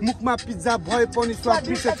पाको मुखमा पिज्जा भए पनि स्वाद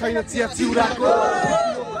पिछे छैन चिया चिउराको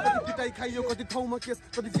पिटाइ खाइयो कति ठाउँमा केस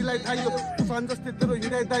कति जिलाई खाइयो तुफान जस्तै तेरो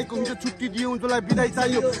हिँडाइ दाइको हिजो छुट्टी दियो जसलाई बिदाई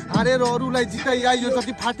चाहियो हारेर अरूलाई जिताइ आइयो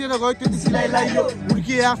जति फाटेर गयो त्यति सिलाइ लाइयो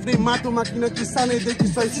हुर्किए आफ्नै माटोमा किनकि सानैदेखि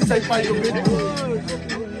सही सिँचाइ पाइयो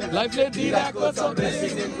लाइफले दिइरहेको छ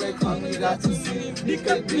बेसिक एक्लै खनिरहेको सिन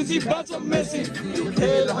निकै बिजी भएको छ मेसिन यो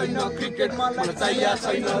खेल होइन क्रिकेट मलाई चाहिएको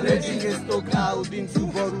छैन रेटिङ यस्तो घाउ दिन्छु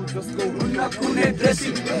बरु जसको हुन्न कुनै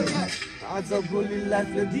ड्रेसिङ आज भोलि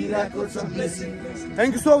लाइफले दिइरहेको छ blessing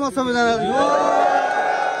thank you so much सबैजना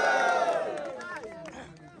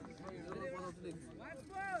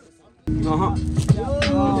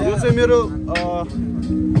यो चाहिँ मेरो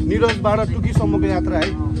निरजबाट टुकीसम्मको यात्रा है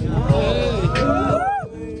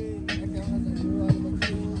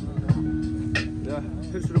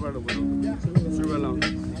फेरि सुरुबाट लाउनु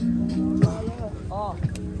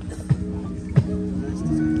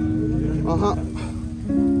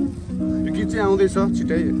यो गीत चाहिँ आउँदैछ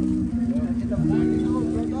छिटै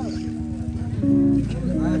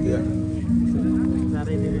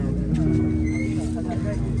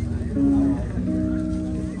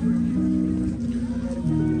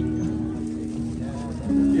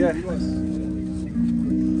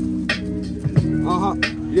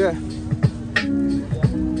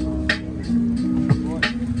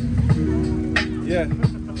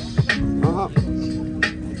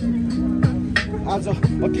आज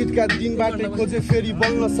अतीतका दिनबाटै खोजे फेरि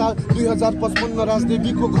बल्न साल 2055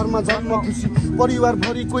 राजदेवीको घरमा जन्म खुसी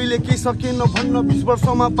परिवारभरि कोहीले केही सकेन भन्न 20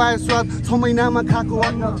 वर्षमा पाए स्वाद 6 महिनामा खाएको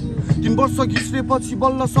अन्न 3 वर्ष घिस्रेपछि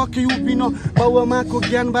बल्ल सके उपिन बाबुआमाको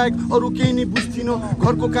ज्ञान बाहेक अरू केही नै बुझ्थिन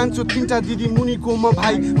घरको कान्छो 3टा दिदी मुनिको म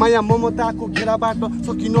भाइ माया ममताको घेराबाट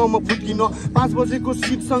सकिन म फुत्किन 5 बजेको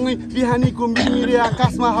सिटसँगै बिहानीको मिरे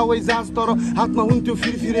आकाशमा हवाई जहाज तर हातमा हुन्थ्यो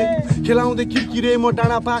फिरफिरे खेलाउँदै किरकिरे म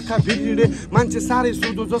डाँडा पाखा भिडिरे मान्छे साह्रै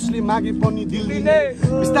सोधो जसले मागे पनि दिल दिने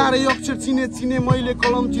बिस्तारै अक्षर चिने मैले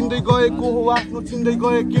कलम चिन्दै गएको हो आफ्नो चिन्दै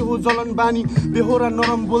गए के हो जलन बानी बेहोरा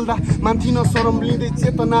नरम बोल्दा मान्थिन शरम लिँदै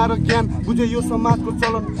चेतना र ज्ञान बुझे यो समाजको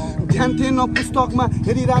चलन ध्यान थिएन पुस्तकमा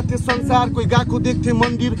हेरिरहेथे संसार कोही गएको देख्थे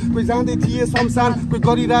मन्दिर कोही जाँदै थिए शमशान कोही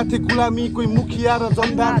गरिरहेथे गुलामी कोही मुखिया र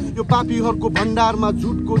जमदार यो पापीहरूको भण्डारमा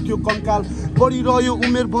झुटको थियो कङ्काल बढिरह्यो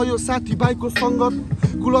उमेर भयो साथीभाइको सङ्गत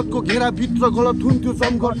कुलतको घेराभित्र गलत हुन्थ्यो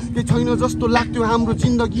जमघट केही छैन जस्तो लाग्थ्यो हाम्रो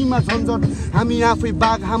जिन्दगीमा झन्झट हामी आफै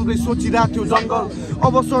बाघ हाम्रै सोचिरहेथ्यो जङ्गल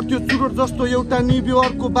अवसर त्यो चुरोट जस्तो एउटा निभ्यो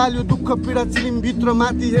अर्को बाल्यो दुःख पीडा चिलिमभित्र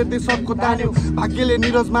माथि हेर्दै सबको तान्यो भाग्यले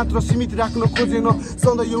निरज मात्र सीमित राख्न खोजेन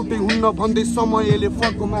सधैँ एउटै हुन्न भन्दै समयले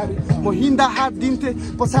फर्को मार्यो म हिँड्दा हात दिन्थेँ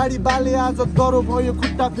पछाडि बाले आज डरो भयो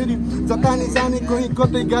खुट्टा फेरि जतानी जाने कहीँ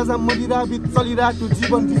कतै गाजा मदिराबित चलिरहेको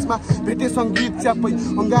जीवन बिचमा भेटे सङ्गीत च्यापै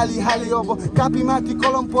अङ्गाली हाले अब कापीमाथि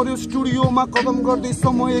कलम पर्यो स्टुडियोमा कदम गर्दै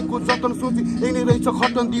समयको जतन सोची यही रहेछ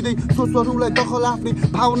खटन दिँदै सोचहरूलाई दखल आफ्नै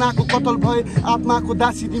भावनाको कतल भए आत्माको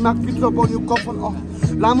दासी दिमागभित्र बन्यो कफन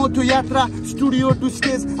लामो थियो यात्रा स्टुडियो टु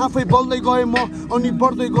स्टेज आफै बल्दै गएँ म अनि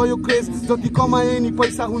बढ्दै गयो क्रेज जति कमाए नि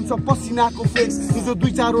पैसा हुन्छ पसिनाको फ्लेक्स हिजो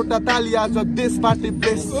 2-4वटा ताली आज देशबाटै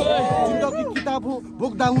ब्लेस जिन्दगी किताब हो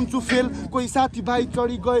भोग्दा हुन्छु फेल कोही साथीभाइ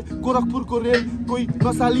चढी गए गोरखपुरको रेल कोही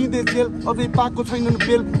नसालिँदै जेल अझै पाएको छैनन्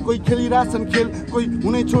बेल कोही खेलिरहेछन् खेल कोही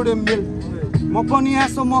हुनै छोडे मेल म पनि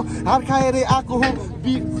आसम्म हार खाएरै आएको हो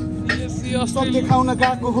सब देखाउन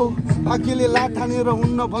गएको हो भाग्यले लात हानेर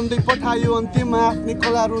हुन्न भन्दै पठायो अन्त्यमा आफ्नै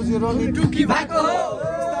कला रोजेर नि टुकी भएको हो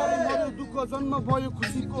दुःख जन्म भयो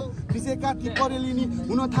खुसीको विजय काठी परेलिनी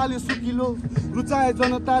हुन थाल्यो सुकिलो रुचाए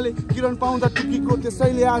जनताले किरण पाउँदा टुकीको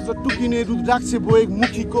त्यसैले आज टुकिने रुद्राक्ष भोग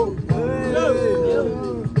मुखीको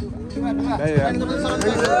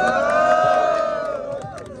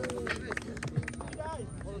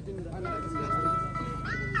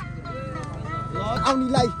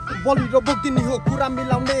आउनीलाई बलि र बोक्दिने हो कुरा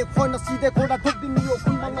मिलाउने खोइन सिधै घोडा ठोक्दिने हो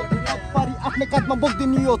खुनमा पारी आफ्नै काँधमा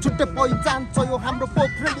बोक्दिने हो छुट्टै पहिचान छ यो हाम्रो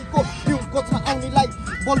पोखरेलीको भ्यूको छ आउनीलाई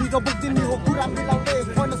बलि र बोक्दिने हो कुरा मिलाउने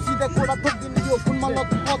खोइन सिधै घोडा ठोक्दिने हो खुनमा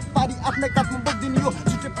पारी आफ्नै काँधमा बोक्दिने हो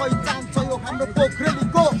छुट्टै पहिचान छ यो हाम्रो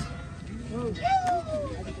पोखरेलीको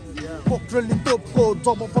पोखरेली तोपको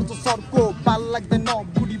जब पर्छ सरको बाल लाग्दैन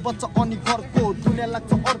बुढी बच्चा अनि घरको दुनियाँ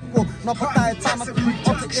लाग्छ अर्को नपताए चामक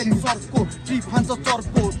एक सरको ट्रिप हान्छ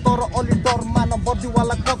चर्को तर अलि डर मान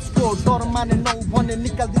बर्दीवाला कचको डर माने नौ भने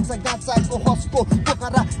निकालिदिन्छ गाँचाको हस्को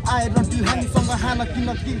पोखरा आएर डिल हामीसँग हान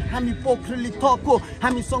किनकि हामी पोखरेली थको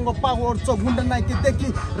हामीसँग पावर छ गुन्डा नाइकेदेखि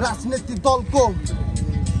राजनीति दलको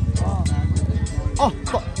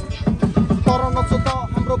तर नसोध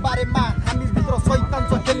हाम्रो बारेमा हामी भित्र शैतान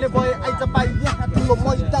छ खेल्ने भए आइज पाइ यहाँ ठुलो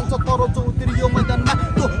मैदान छ तर जो उत्रियो यो मैदानमा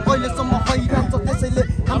त्यो अहिलेसम्म हैरान छ त्यसैले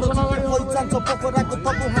हाम्रो पहिचान छ पोखराको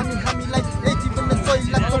थपो हामीलाई यही जीवनले सही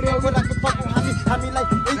लाग्छ पोखराको थपो हामीलाई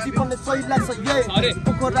यही जीवनले सही लाग्छ यही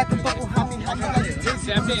पोखराको थपो हामीलाई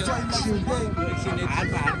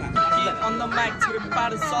on the mic to the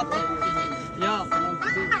body shot. Yeah.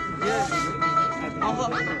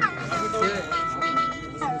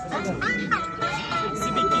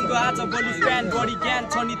 सिपिकिङको आज भोलि फ्यान बढी ज्ञान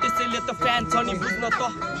छ नि त्यसैले त फ्यान छ नि बुझ्न त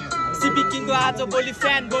सिपिकिङको आज भोलि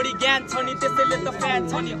फ्यान बढी ज्ञान छ नि त्यसैले त फ्यान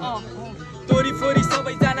छ नि तोरी फोरी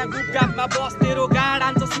सबैजना गुपगापमा बस तेरो गाड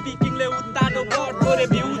आन्छ सिपिकिङले उत्तानो बढ तोरे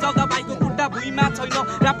भ्यू जग्गा भाइको खुट्टा भुइँमा छैन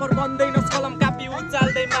ऱ्यापर बन्दैन कलम कापी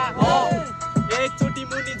उचाल्दैमा एकचोटि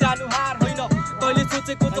मुनि जानु हार होइन तैँले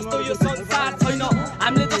सोचेको जस्तो यो संसार छैन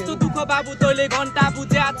हामीले जस्तो दुःख बाबु तैँले घन्टा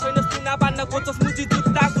बुझ्या छैन सुना बान्न खोजस मुजी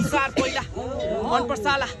जुत्ता गुसार पहिला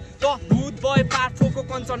मनपर्साला त भूत भए पाठोको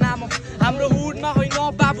कञ्चनाम हाम्रो हुडमा होइन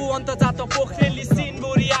बाबु अन्त जात पोखरेली सिन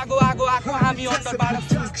बोरी आगो आगो आएको हामी अन्डरबाट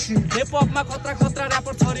हिपहपमा खतरा खतरा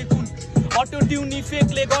ऱ्यापर छरे कुन अटो ट्युन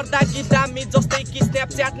इफेक्टले गर्दा गीत दामी जस्तै कि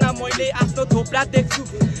स्न्यापच्याटमा मैले आफ्नो थोप्रा देख्छु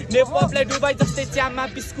नेपपलाई डुबाई जस्तै च्यामा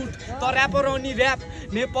बिस्कुट त ऱ्यापर अनि ऱ्याप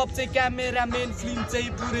नेपप चाहिँ क्यामेरामेन फिल्म चाहिँ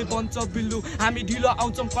पुरै बन्छ बिल्लु हामी ढिलो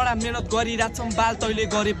आउँछौँ कडा मेहनत गरिरहेछौँ बाल तैँले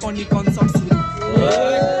गरे पनि कन्सर्ट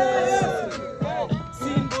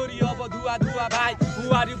सिनबोरी अब धुवा धुवा भाइ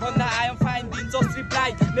बुहारी भन्दा आयो फाइन दिन्छ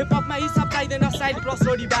रिप्लाई नेपपमा हिसाब पाइँदैन साइड प्लस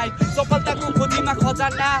रोडी भाइ सफलताको खोजीमा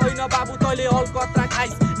खजाना होइन बाबु तैँले हलकत्रा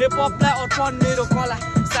खाइस नेपपलाई अर्पण मेरो कला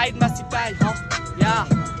साइडमा सिपाई या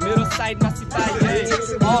मेरो साइडमा सिपाई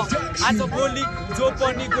आज भोलि जो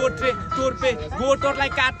पनि गोट्रे तोर्पे गोटरलाई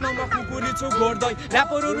काट्न म कुकुरी छु घोड्दै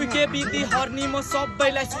ऱ्यापरहरू के बिदी हर्नी म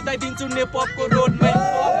सबैलाई सुताइदिन्छु नेपपको रोडमै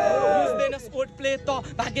बुझ्दैनस् ओट प्ले त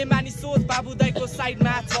भाग्य मानि सोच बाबु दाइको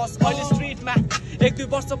साइडमा छस् अहिले स्ट्रिटमा 1-2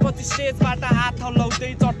 वर्षपछि स्टेजबाट हात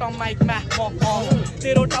हल्लाउँदै चट माइकमा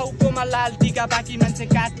तेरो टाउकोमा लाल टिका बाँकी मान्छे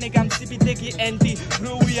काट्ने काम सिपीदेखि एन्टी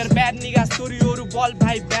ब्रो वियर ब्याड निगा स्टोरीहरू बल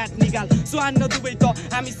भाइ ब्याट निकाल सुहान्न दुबै त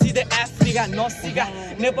हामी सिधै एफ्रिका नसिका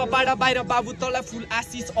नेपालबाट बाहिर बाबु तँलाई फुल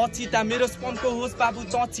आशिष अचिता मेरो स्पमको होस् बाबु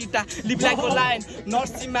चचिता लिप्लाइको लाइन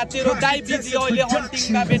नर्सिङमा तेरो दाइ बिजी अहिले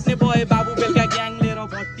हन्टिङमा भेट्ने भए बाबु बेलुका ग्याङ लिएर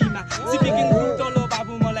भट्टीमा सिपिकिङ टलो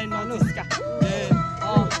बाबु मलाई नजिस्का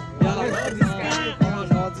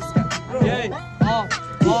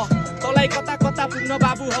तँलाई कता पुग्न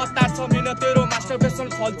बाबु हतार छ मेहनत तेरो मास्टरबेसन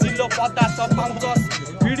फल्चिलो पदार्थ पाउँछस्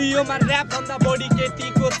भिडियोमा र्याप भन्दा बढी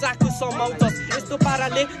केटीको चाकु समाउँछस् यस्तो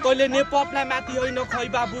पाराले तैले नेपपलाई माथि होइन खै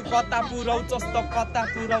बाबु कता पुर्याउँछस् त कता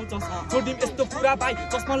पुर्याउँछस् छोडिम यस्तो पुरा भाइ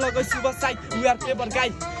चस्मा लगाइ शुभ साई यु आर क्लेभर गाई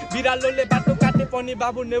बिरालोले बाटो काटे पनि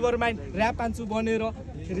बाबु नेभर माइन्ड र्याप हान्छु भनेर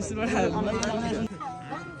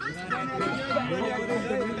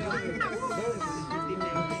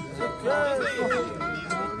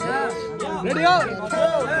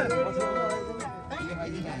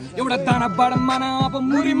एउटा दाना बाडा माना अब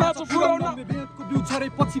मुरी माछा फुराउन विवेकको बिउ छरे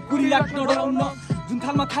पछि पुरी राख्न डराउन जुन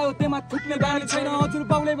थालमा खायो त्यसमा थुक्ने बानी छैन हजुर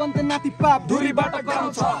बाउले भन्थे नाति पाप धुरीबाट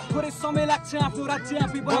गराउँछ थोरै समय लाग्छ आफ्नो राज्य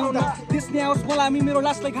आफै बनाउन देश न्यायोस् बोलामी मेरो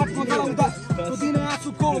लासलाई घाटमा गराउँदा त्यो दिन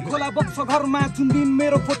आँसुको खोला बग्छ घरमा जुन दिन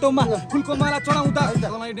मेरो फोटोमा फुलको माला चढाउँदा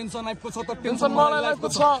तँलाई टेन्सन लाइफको छ त टेन्सन मलाई लाइफको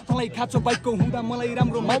छ तँलाई खाँचो बाइकको हुँदा मलाई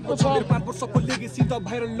राम्रो माइकको छ मेरो 5 वर्षको लेगेसी त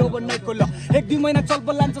भएर लोभ नाइटको ल 1-2 महिना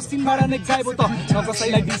चलबल लान्छ सिनबाट नै गायब त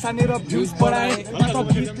नकसैलाई दिसानेर भ्युज बढाए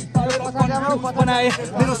बनाए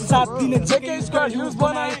मेरो साथ दिने जेके स्क्वायर न्यूज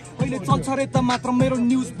बनाए अहिले चल्छ रे त मात्र मेरो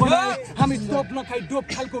न्यूज बनाए हामी डोप नखाइ डोप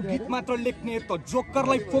खालको गीत मात्र लेख्ने त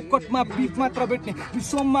जोकरलाई फोकटमा बीफ मात्र बेच्ने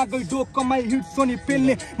विश्वमा गई डोप कमाई हिट सोनी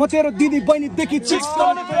पेल्ने म तेरो दिदी बहिनी देखि चिक्स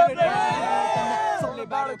गर्ने सबले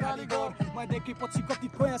बाडो खाली गर म देखेपछि कति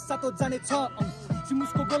खोया सातो जाने छ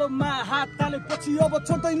सिमुसको गोलोमा हात ताले पछि अब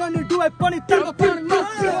छोड्दैन नि डुबाइ पनि ताको तिर्नु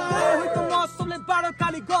होइ त म सबले बाडो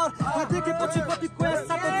खाली गर म देखेपछि कति खोया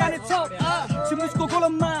सातो जाने छ सिमुसको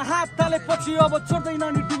गोलोमा हात ताले पछि अब छोड्दैन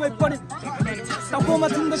नि डुबाइ पनि टाउकोमा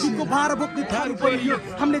जिन्दगीको भार बोक्ने थालु परियो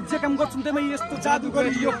हामीले जे काम गर्छौँ त्यसमै यस्तो जादु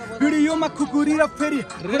गरियो भिडियोमा खुकुरी र फेरि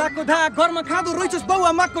घोडाको धा घरमा खाँदो रहेछस् बाउ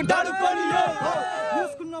आमाको डाडु परियो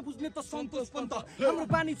यसको नबुझ्ने त सन्तोष पन्त हाम्रो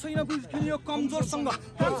बानी छैन बुझ खेलियो कमजोरसँग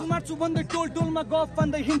कान्छु मार्छु भन्दै टोल टोलमा गफ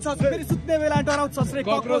भन्दै हिँड्छस् फेरि सुत्ने बेला डराउँछस् रे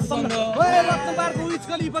कक्रोचसँग ओए रक्तबारको उच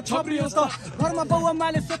गलीमा छप्रियोस् त घरमा बाउ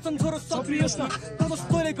आमाले सोच्छन् छोरो सक्रियोस् न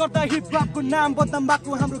तँले गर्दा हिपहपको नाम बदनाम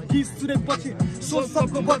भएको हाम्रो गीत सुनेपछि सोच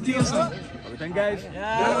सबको बदलियोस् न Thank you guys.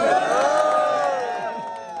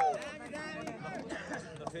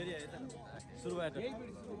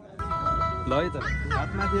 ल है त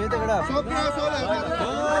हातमा थियो त एउटा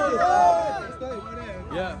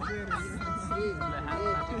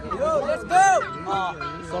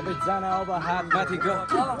सबैजना अब हात माथि ग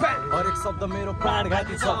हरेक शब्द मेरो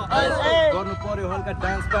प्राणघाती छ गर्नु पर्यो हल्का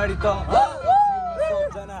डान्स पार्टी त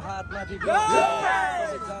सबैजना हात माथि ग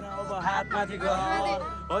सबैजना अब हात माथि ग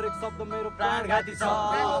हरेक शब्द मेरो प्राणघाती छ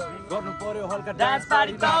गर्नु पर्यो हल्का डान्स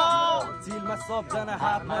पार्टी त चिलमा सबैजना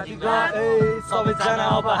हात माथि ग सबैजना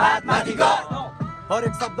अब हात माथि ग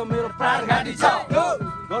हरेक शब्द मेरो प्राणघाती छ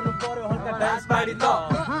गर्नु पर्यो हल्का डान्स पार्टी त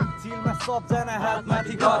चिलमा सबैजना हात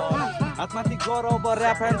माथि ग हात माथि गर अब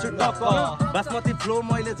ऱ्याप हान्छु टक्क बासमती फ्लो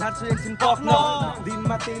मैले झार्छु एकछिन पक्न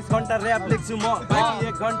दिनमा 23 घण्टा ऱ्याप लेख्छु म बाँकी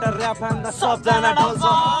 1 घण्टा ऱ्याप हान्दा सबजना ढल्छ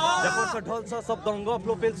ढल्छ सब दङ्ग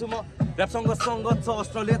फ्लो पेल्छु म ऱ्यापसँग सङ्गत छ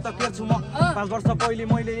अस्ट्रेलिया त केर्छु म 5 वर्ष पहिले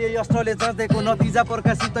मैले यही अस्ट्रेलिया जाँदैको नतिजा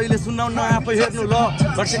प्रकाशी तैले सुनाउन आफै हेर्नु ल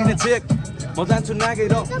गर्छिने चेक म जान्छु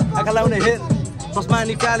नागेर आँखा लाउने हेर चस्मा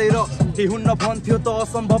निकालेर केही हुन्न भन्थ्यो त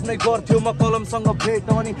असम्भव नै गर्थ्यो म कलमसँग भेट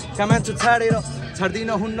अनि कामान्छु छाड्दिन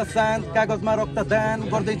हुन्न शान्त कागजमा रक्तदान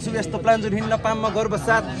गर्दैछु यस्तो प्लान जुन हिँड्न पाममा गर्व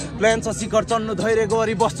साथ प्लान छ शिखर चढ्नु धैर्य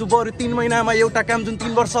गरी बस्छु बरु 3 महिनामा एउटा काम जुन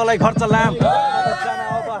 3 वर्षलाई घर चलाम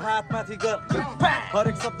अब हात माथि गर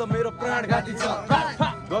हरेक शब्द मेरो प्राणघाती छ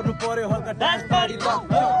गर्नु पर्यो हल्का डान्स पार्टी त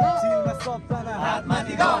चिलमा सबजना हात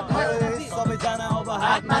माथि गर सबैजना अब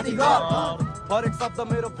हात माथि गर हरेक शब्द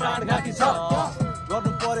मेरो प्राणघाती छ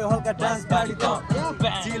गर्नु पर्यो हल्का डान्स पार्टी त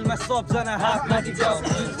चिलमा सबजना हात माथि गर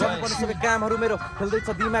गर्नुपर्ने सबै कामहरू मेरो खेल्दैछ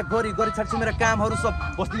दिमाग गरी छाड्छु मेरा कामहरू सब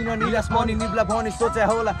बस्दिन निराश मनी निब्ला भनी सोचे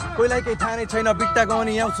होला कोहीलाई केही थाहा नै छैन बिट्टा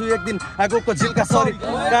गनी आउँछु एक दिन आगोको झिल्का सरी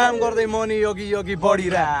काम गर्दै मनी योगी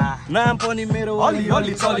बढिरा नाम पनि मेरो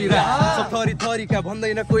अलि चलिरा सब थरीका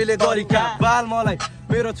भन्दैन कोहीले गरिका बाल मलाई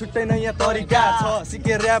मेरो छुट्टै नै यहाँ तरिका छ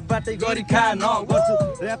सिके ऱ्यापबाटै गरी खा न गर्छु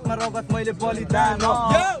ऱ्यापमा रगत मैले बलिदान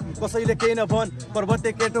कसैले केही नभन्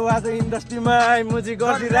पर्वते केटो आज इन्डस्ट्रीमा मुजी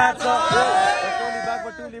गरिरहेछ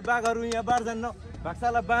टुली बाघहरू यहाँ बार्जान्न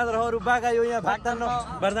भाग्साला बाँदरहरू बागायो यहाँ भाग्दैन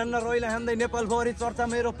बार्जान्न रोइला हान्दै नेपालभरि चर्चा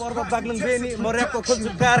मेरो पर्वत बाग्लुङ बेनी म ऱ्यापको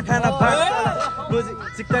खोज्छु कारखाना भागशाला बुझी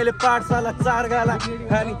सिक्काइले पाठशाला 4 गाला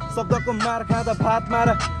खानी शब्दको मार खाँदा भात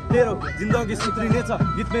मारा तेरो जिन्दगी सुत्रिनेछ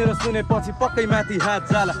गीत मेरो सुनेपछि पक्कै माथि हात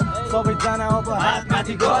जाला सबैजना अब हात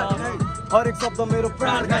माथि गर हरेक शब्द मेरो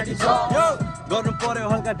प्राणघाती छ गर्नु पर्यो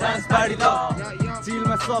हल्का डान्स पार्टी त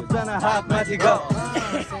चिलमा सबजना हात माथि गर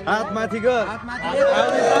हात माथि गर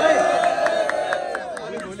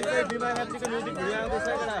भोलिकै बिमार म्युजिक भिडियो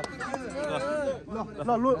आउँदैछ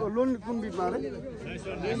ल लोन कुन बिटमा रे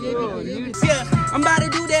Yeah, I'm about to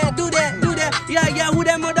do that. Yeah, who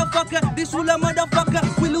that motherfucker? This ruler motherfucker.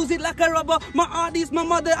 We lose it like a rubber. My artist, my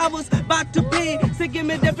mother, I was about to pay. Say give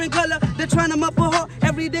me a different color. They're trying to muffle her.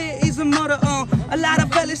 Every day is a murder. A lot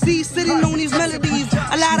of fallacies sitting on these melodies.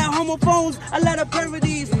 A lot of homophones, a lot of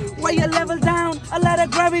parodies. Why you level down? A lot of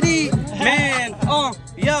gravity. Man,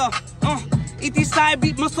 यति साइ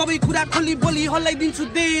बिटमा सबै कुरा खोली बोली हल्लाइदिन्छु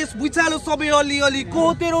देश बुझालो सबै अलि को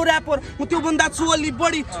तेरो र्यापर म त्यो भन्दा छु अलि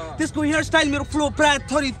बढी त्यसको हेयर स्टाइल मेरो फ्लो प्राय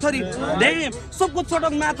थरी ड्याम सबको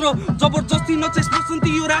चटक मात्र जबरजस्ती नचेस बसन्ती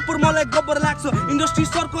यो र्यापर मलाई गब्बर लाग्छ इन्डस्ट्री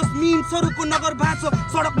सर्कस मिम्सहरूको नगर भाछ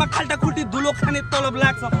सडकमा खाल्टा खुल्टी धुलो खाने तलब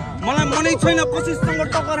लाग्छ मलाई मनै छैन कसैसँग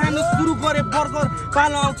टक्कर हान्न सुरु गरे बर्गर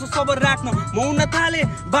पाल आउँछ सबर राख्न म हुन थाले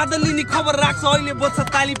बादल लिने खबर राख्छ अहिले बच्छ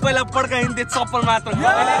ताली पहिला पड्काइन्थे चप्पल मात्र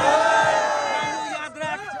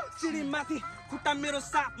माथि खुट्टा मेरो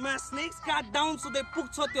साथमा स्नेक्स काट डाउन सुदै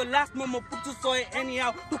पुग्छ त्यो लास्टमा म पुग्छु सय एनी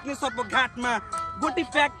हाउ टुक्ने सर्प घाटमा गोटी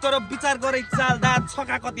फ्याक तर विचार गरे चाल्दा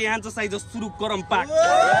छका कति हान्छ साइज सुरु गरम पाक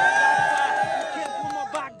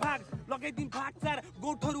भाग लगाइदिन भाग चार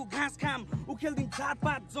गोठहरू घाँस खाम उखेल्दिन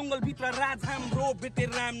जातपात जङ्गलभित्र राज हाम्रो बेटे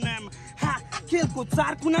राम नाम हा खेलको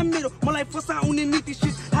चार कुना मेरो मलाई फसाउने नीति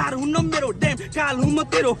सिट हार हुन्न मेरो ड्याम काल हुम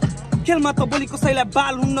तेरो खेलमा त बोली कसैलाई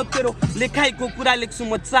बाल हुन्न तेरो लेखाइको कुरा लेख्छु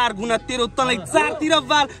म 4 गुना तेरो तँलाई 4 तिर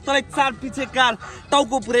बाल तँलाई 4 पछि काल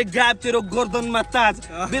टाउको पुरै गायब तेरो गर्दनमा ताज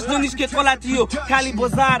बेच्न निस्के कला थियो खाली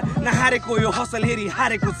बजार नहारेको यो हसल हेरी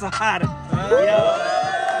हारेको छ हार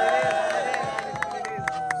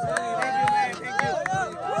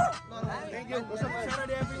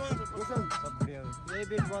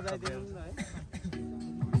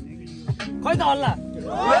खै त हल्ला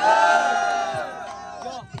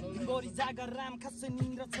जागर राम खासै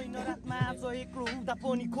निन्द्रा छैन रातमा आज एक्लो हुँदा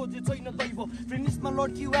पनि खोजे छैन दैव प्रेमिसमा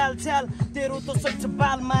लड्की वाल छ्याल तेरो त सच्च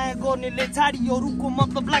बाल माया गर्नेले छाडीहरूको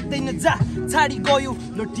मतलब लाग्दैन जा छाडी गयो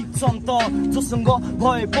ल ठिक छ त जोसँग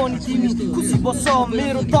भए पनि तिमी खुसी बस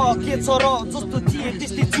मेरो त के छ र जस्तो थिए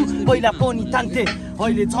त्यस्तै छु पहिला पनि तान्थे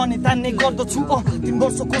अहिले झनै तान्ने गर्दछु 3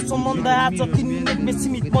 वर्षको सम्बन्ध आज 3 मिनेटमै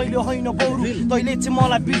सीमित मैले होइन बौरू तैले चाहिँ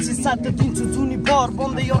मलाई बिर्सी साथ दिन्छु जुनी भर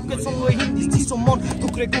बन्दै अर्कैसँग हिन्दी चिसो मन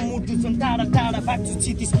टुक्रेको मुटु जुन टाढा टाढा भाग्छु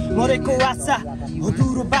चितिस मरेको आशा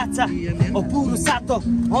अधुरो बाचा अपुरो साथ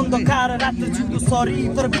अन्धकार रात जिउँदो शरीर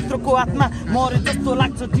तर भित्रको आत्मा मरे जस्तो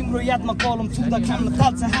लाग्छ तिम्रो यादमा कलम छुँदा खान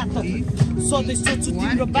थाल्छ हात सधैँ सोच्छु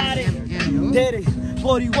तिम्रो बारे धेरै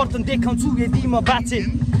परिवर्तन देखाउँछु यदि म बाँचे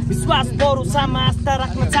विश्वास भरोसामा आस्था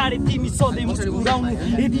राख्न चाडे तिमी सधैँ मुस्कुराउनु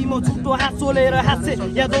यदि म झुटो हाँस सोलेर हाँसे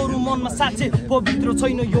यादहरू मनमा साँचे पवित्र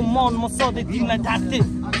छैन यो मन म सधैँ तिमीलाई ढाक्थे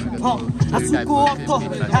आँसुको अर्थ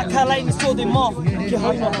आँखालाई नि सोधे म के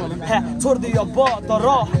होइन छोड्दै अब तर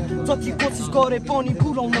जति कोसिस गरे पनि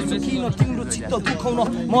पुऱ्याउन सकिन तिम्रो चित्त दुखाउन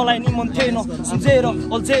मलाई निमन्थेन सुझेर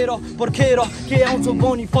अल्झेर पर्खेर के आउँछ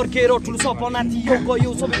बनी फर्केर ठुलो सपना थियो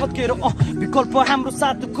गयो सबै फर्केर विकल्प हाम्रो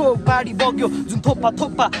साथको बाढी बग्यो जुन थोपा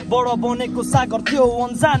बड बनेको सागर थियो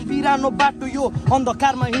अन्जान बिरानो बाटो यो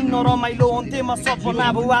अन्धकारमा हिँड्न रमाइलो अन्त्यमा सपना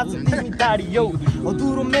अब आज तिमी टाढियौ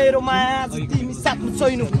अधुरो मेरो माया आज तिमी साथमा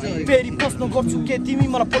छैनौ फेरि प्रश्न गर्छु के तिमी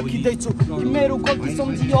मलाई पर्खिँदैछौ कि मेरो गल्ती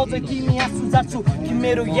सम्झी अझै तिमी आँसु जान्छौ कि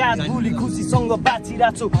मेरो याद भुली खुसीसँग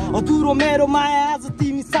बाँचिरहेको छौ अधुरो मेरो माया आज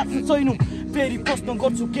तिमी साथमा छैनौ फेरि प्रश्न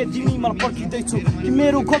गर्छु के तिमी मलाई पर्खिँदैछौ कि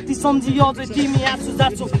मेरो गल्ती सम्झी अझै तिमी आँसु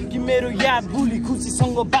जान्छौ कि मेरो याद भुली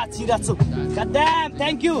खुसीसँग बाँचिरहेको छौ God damn,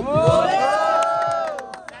 thank you.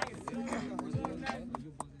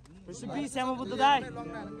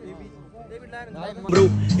 Bro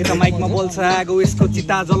यता माइकमा बोल्छ आगो यसको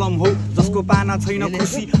चिता जलम हो जसको पाना छैन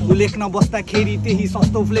खुसी उ लेख्न बस्दाखेरि त्यही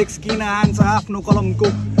सस्तो फ्लेक्स किन हान्छ आफ्नो कलमको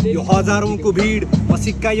यो हजारौंको भिड म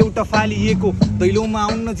सिक्का एउटा फालिएको दैलोमा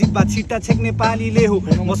आउन जिब्बा छिट्टा छेक्ने पालीले हो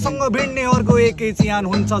मसँग भिड्ने अर्को एकै चिहान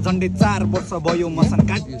हुन्छ झन्डै 4 वर्ष भयो मसँग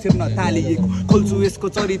काट छिर्न थालिएको खोल्छु यसको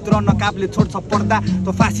चरित्र नकाबले छोड्छ पर्दा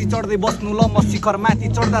त फाँसी चढ्दै बस्नु ल म शिखर माथि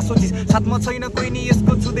चढ्दा सोचिस साथमा छैन कोही नि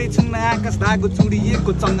यसको छुदै छुन्न आकाश धागो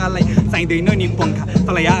चुडिएको चङ्गालाई चाहिँदैन नि पंखा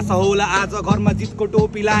तँलाई आशा होला आज घरमा जितको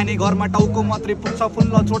टोपी लाने घरमा टाउको मात्रै पुग्छ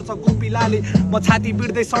फुल्न छोड्छ कुपिलाले म छाती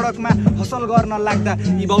पिड्दै सडकमा हसल गर्न लाग्दा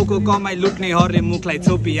यी बाउको कमाई लुट्नेहरूले मुखलाई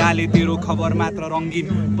छोपिहाले तेरो खबर मात्र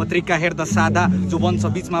रङ्गीन पत्रिका हेर्दा सादा जो बन्छ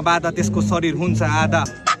बीचमा बाधा त्यसको शरीर हुन्छ आधा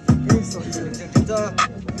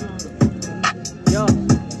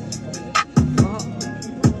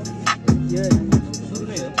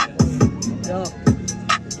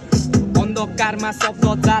कारमा शब्द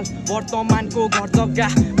जाल वर्तमानको घर जग्गा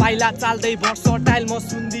पाइला चाल्दै भर्सटाइल म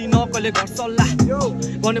सुन्दिन कहिले घर सल्लाह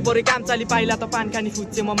भन्नु पर्यो काम चाली पाइला त पान खानी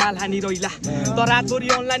फुच्चे म माल हानी रहिला त रातभरि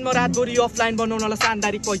अनलाइन म रातभरि अफलाइन बनाउनलाई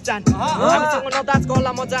शानदारी पहिचान हामीसँग नदाज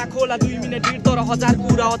गला मजा खोला 2 मिनेट भिड तर 1000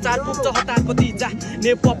 कुरा अचार पुग्छ हतारको दिजा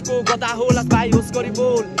नेपपको गदा होला भाइ होस गरी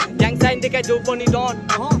बोल ग्याङ साइन देखाइ जो पनि डन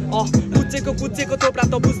कुचेको थोप्रा त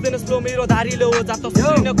बुझ्दैन स्लो मेरो धारिलो हो जात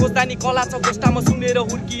सुनिन खोज्दानी कला छ गोष्ठामा सुनेर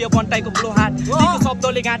हुर्कियो बन्टाइको फ्लो हाट तिम्रो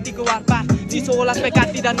शब्दले घाँटीको वार पार चिसो होला सबै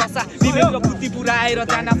काटिदा नसा विवेक र बुद्धि पुरा आएर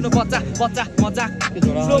जान आफ्नो बच्चा मजाक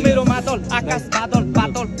स्लो मेरो मादल आकाश बादल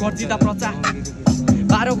गर्जिदा प्रचार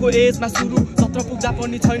 12 को एजमा सुरु 17 पुग्दा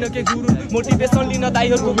पनि छैन के गुरु मोटिभेसन लिन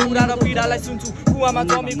दाइहरुको कुरा र पीडालाई सुन्छु कुवामा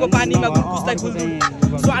जमेको पानीमा गुकुसलाई खुल्छु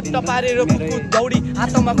स्वाट पारेर कुकुर दौडी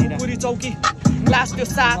हातमा कुकुरी चौकी क्लास त्यो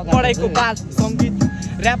 7 पढाइको बाल संगीत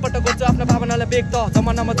र्यापट गर्छ आफ्नो भावनालाई व्यक्त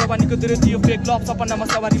जमानामा जवानीको दुर थियो फेक लभ सपनामा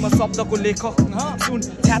सवारीमा शब्दको लेखक सुन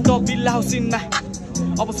छ्यात बिल्ला हुसिनमा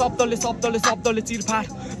अब शब्दले चिरफाड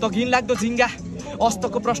त घिन लाग्दो झिङ्गा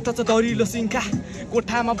अस्तको प्रष्ट छ दरिलो सिंखा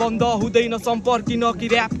कोठामा बन्द हुँदैन सम्पर्क कि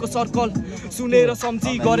र्यापको सर्कल सुनेर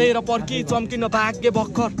सम्झी गरेर पर्खी चम्किन भाग्य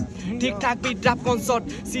भर्खर ठिकठाक बिट ड्राप कन्सर्ट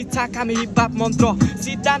शिक्षा कामी हिपहप मन्त्र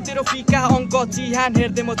सिद्धान्त तेरो फिका अङ्क चिहान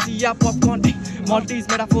हेर्दै म चिया पपकर्न मल्टिज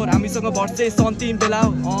मेटाफोर हामीसँग भर्से अन्तिम बेला हो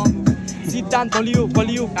सिद्धान्त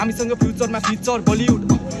बलियो हामीसँग फ्युचरमा फिचर बलिउड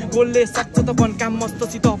गोलले सक्छ त बन काम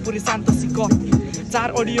मस्तसित पुरै शान्त सिकर 4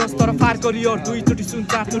 अडियन्स तर फार करियर 2 चोटि सुन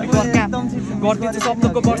 4 चोटि गर काम गर्दिन्छ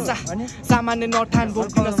शब्दको वर्षा सामान्य नठान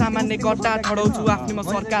बोक्दिन सामान्य गड्डा ठडाउँछु आफ्नैमा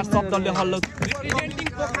सरकार शब्दले हल्लो प्रेजेन्टिङ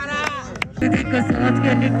पोखरा को सोच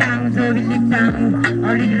के लिटाऊं जो भी लिटाऊं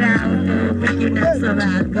और लिटाऊं तो फिर ना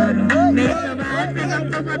सवाल करूं मेरे सवाल से हम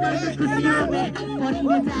तो बदल के खुशियों में और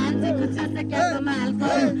जान से कुछ से क्या कमाल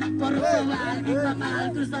करूं पर सवाल की कमाल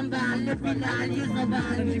तू संभाल ले फिलहाल ये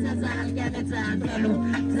सवाल की सवाल क्या मैं चाल करूं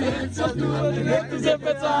तुझे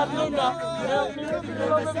पहचान लूंगा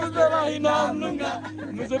मैं तेरा ही नाम लूंगा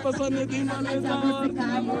मुझे पसंद है दीवाने जान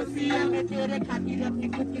मैं तेरे खातिर अपनी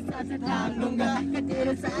खुद की सांसें थाम लूंगा मैं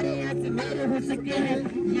तेरे सारे आंसू मेरे हो सकते हैं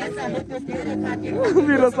ये सारे तो तेरे खातिर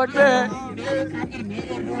भी हो सकते हैं मेरे खातिर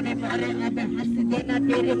मेरे रोने वाले अब हंस देना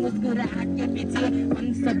तेरे मुस्कुराहट के पीछे हम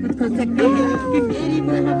सब कुछ खो सकते हैं कि तेरी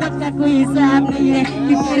मोहब्बत का कोई हिसाब नहीं है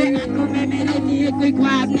कि तेरे आंखों में मेरे लिए कोई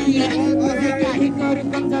ख्वाब नहीं है मुझे क्या ही करूं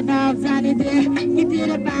कम जवाब जाने दे कि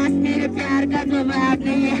तेरे पास मेरे प्यार का जवाब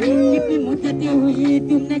नहीं है कितनी मुद्दतें हुई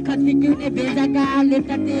तुमने खत भी क्यों नहीं भेजा कहा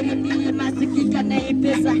लेता तेरे लिए मासूकी का नहीं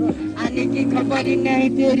पैसा आने की खबर ही नहीं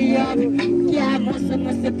तेरी अब क्या मौसम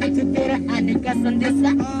से पूछूं तेरा आने का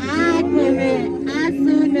संदेशा आंखों में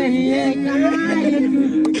आंसू नहीं है कहाँ है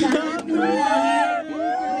तू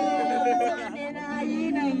मेरा ही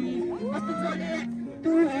नहीं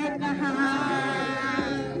तू है कहाँ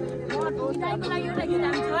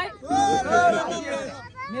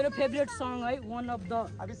मेरो फेभरेट सङ है one of the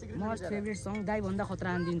most favourite song दाइ भन्दा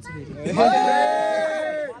खतरा आनिदिन्छु फेरि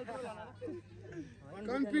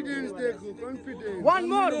कॉन्फिडेंस देखो कॉन्फिडेंस once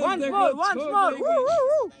more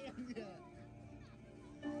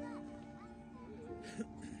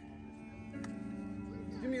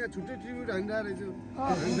तिमी यहाँ छुट्टै ट्रिब्युट हान्दा रहेछौ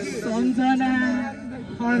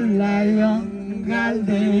सम्झनाहरूलाई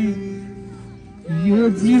गाल्दै यो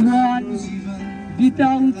जीवन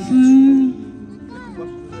बिताउँछु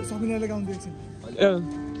सबैले गाउँदै छ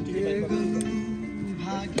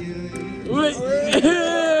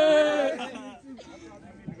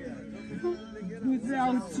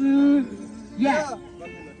बुझाउँछु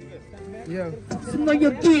सुन्न यो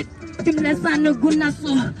गीत तिमीलाई सानो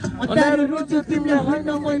गुनासो अतारो रोज्यो तिमीले होइन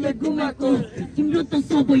मैले गुमाएको तिम्रो त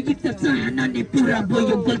सबै इच्छा चाहना नै पुरा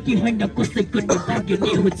भयो गल्ती होइन कसैको नि भाग्य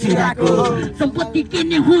नै हो चिराको सम्पत्ति के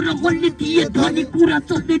नै हो र बोल्ने थिए धनी कुरा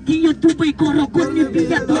चल्दै थियो दुबै गर गर्ने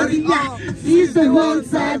बिहा धरिया सिज होल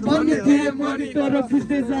साथ भन्ने थिए मरि तर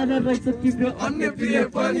बुझ्दै जाँदा रहेछ तिम्रो अन्य प्रिय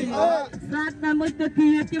पनि साथमा म त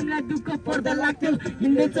थिएँ तिमीलाई दुःख पर्दा लाग्थ्यो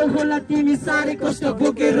हिँड्दैछौ होला तिमी साह्रै कष्ट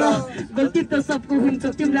बोकेर गल्ती त सबको हुन्छ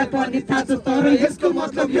तिमीलाई पनि थाहा छ तर यसको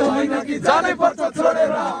मतलब यो होइन कि जानै पर्छ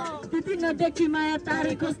छोडेर त्यति नदेखि माया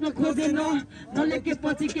तारै खोज्न खोजेन नलेखे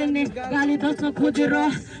पछि केल्ने गाली धस्न खोजेर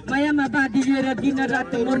मायामा बाँधिएर दिन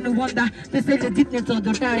रात मर्नु भन्दा त्यसैले जित्ने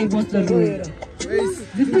चौधो टाढै बस्न रोएर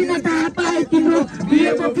जित्दिन थाहा पाए तिम्रो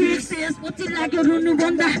बिहेको फिक्स यसपछि लाग्यो रुनु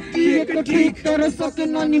भन्दा बिहेको ठिक तर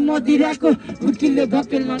सकेन नि मदिराको उकिलले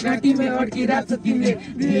धकेल्न घाँटीमै अड्किरहेको छ तिमीले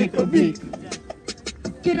बिहेको बिक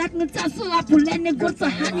के राख्नु चासो आफूलाई नै गर्छ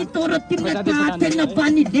हानि तर तिमीलाई थाहा छैन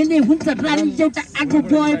पानी दिने हुन्छ रानी एउटा आगो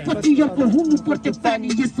गएपछि यो हुनु पर्थ्यो पानी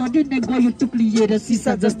यसरी नै गयो टुक्लिएर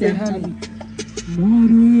सिसा जस्तै हामी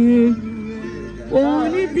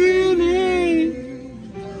पनि तिमी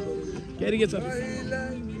क्यारिकेचर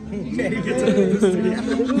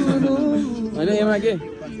होइन एमा के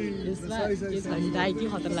यसमा के छ नि दाइ के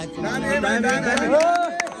खतर लाग्छ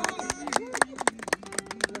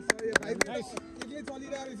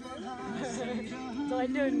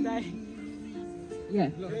चल्यो नि दाइ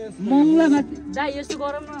मङ्गलामा दाइ यस्तो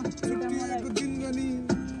गरौँ न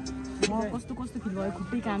कस्तो कस्तो फिल भयो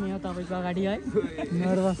खुट्टै कामे हो तपाईँको अगाडि है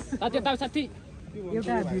नर्भस साथी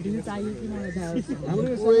एउटा भिडियो चाहियो कि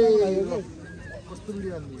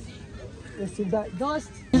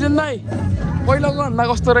पहिलाको भन्दा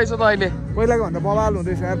कस्तो रहेछ त अहिले पहिलाको भन्दा बवाल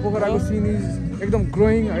हुँदैछ यार पोखराको सिन इज एकदम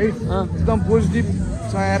ग्रोइङ है एकदम पोजिटिभ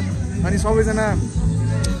छ यार अनि सबैजना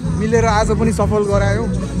मिलेर आज पनि सफल गरायौँ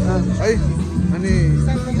है अनि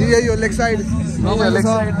यो लेक साइड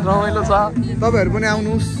रमाइलो छ तपाईँहरू पनि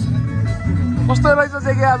आउनुहोस् कस्तो रहेछ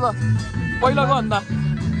चाहिँ के आज पहिलाको भन्दा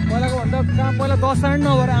कहाँ पहिला 10 साढे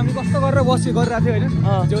 9 भएर हामी कस्तो गरेर गरिरहेको थियो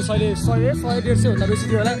होइन जो 100-150 भन्दा बेसी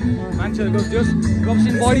थियो होला मान्छेहरूको त्यो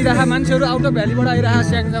गप्सिन बढिरहेको मान्छेहरू आउट अफ भ्यालीबाट आइरहेको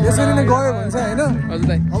स्याङ यसरी नै गयो भने चाहिँ होइन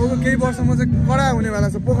अबको केही वर्षमा चाहिँ कडा हुनेवाला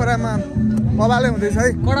छ पोखरामा बवालै हुँदैछ है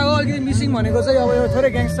कडाको अलिकति मिसिङ भनेको चाहिँ अब यो थोरै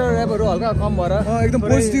ग्याङ्स्टर ऱ्यापहरू हल्का कम भएर एकदम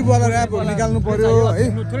पोजिटिभवाला ऱ्यापहरू निकाल्नु पर्यो है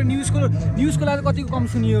थोरै न्युजको लागि कतिको कम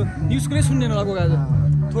सुनियो न्युजको नै सुन्ने नलागो आज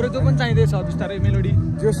थोरै त्यो पनि चाहिँदैछ बिस्तारै मेलोडी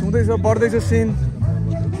त्यो हुँदैछ बढ्दैछ सिन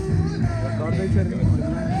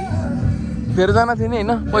धेरैजना थियो नि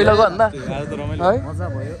होइन पहिलाको भन्दा है मजा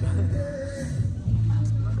भयो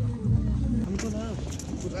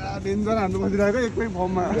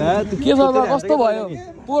के छ कस्तो भयो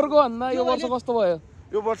पोहोरको भन्दा यो वर्ष कस्तो भयो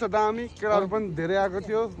यो वर्ष दामी केटाहरू पनि धेरै आएको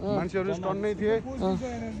थियो मान्छेहरू टन्नै थिए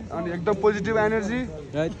अनि एकदम positive energy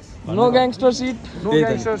no gangster seat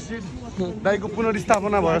दाइको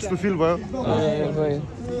पुनर्स्थापना भयो जस्तो फिल भयो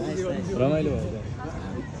रमाइलो भयो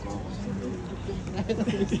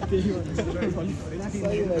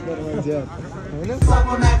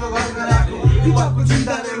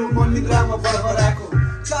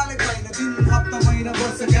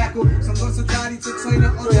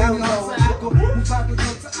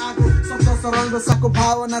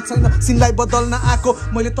भावना छैन सिनलाई बदल्न आएको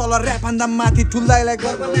मैले तल ऱ्याप हान्दा माथि ठुल्दाइलाई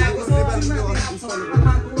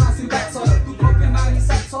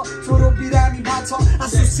छोरो बिरानी भएको छ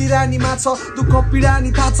आँसु सिरानीमा छ दुःख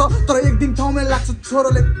पिरानी थाहा छ तर एक दिन ठाउँमै लाग्छ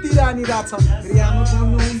छोरोले तिरानी रहेछ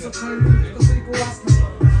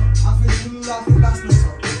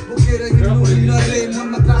बोकेर हिँड्नु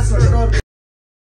मनमा त्रास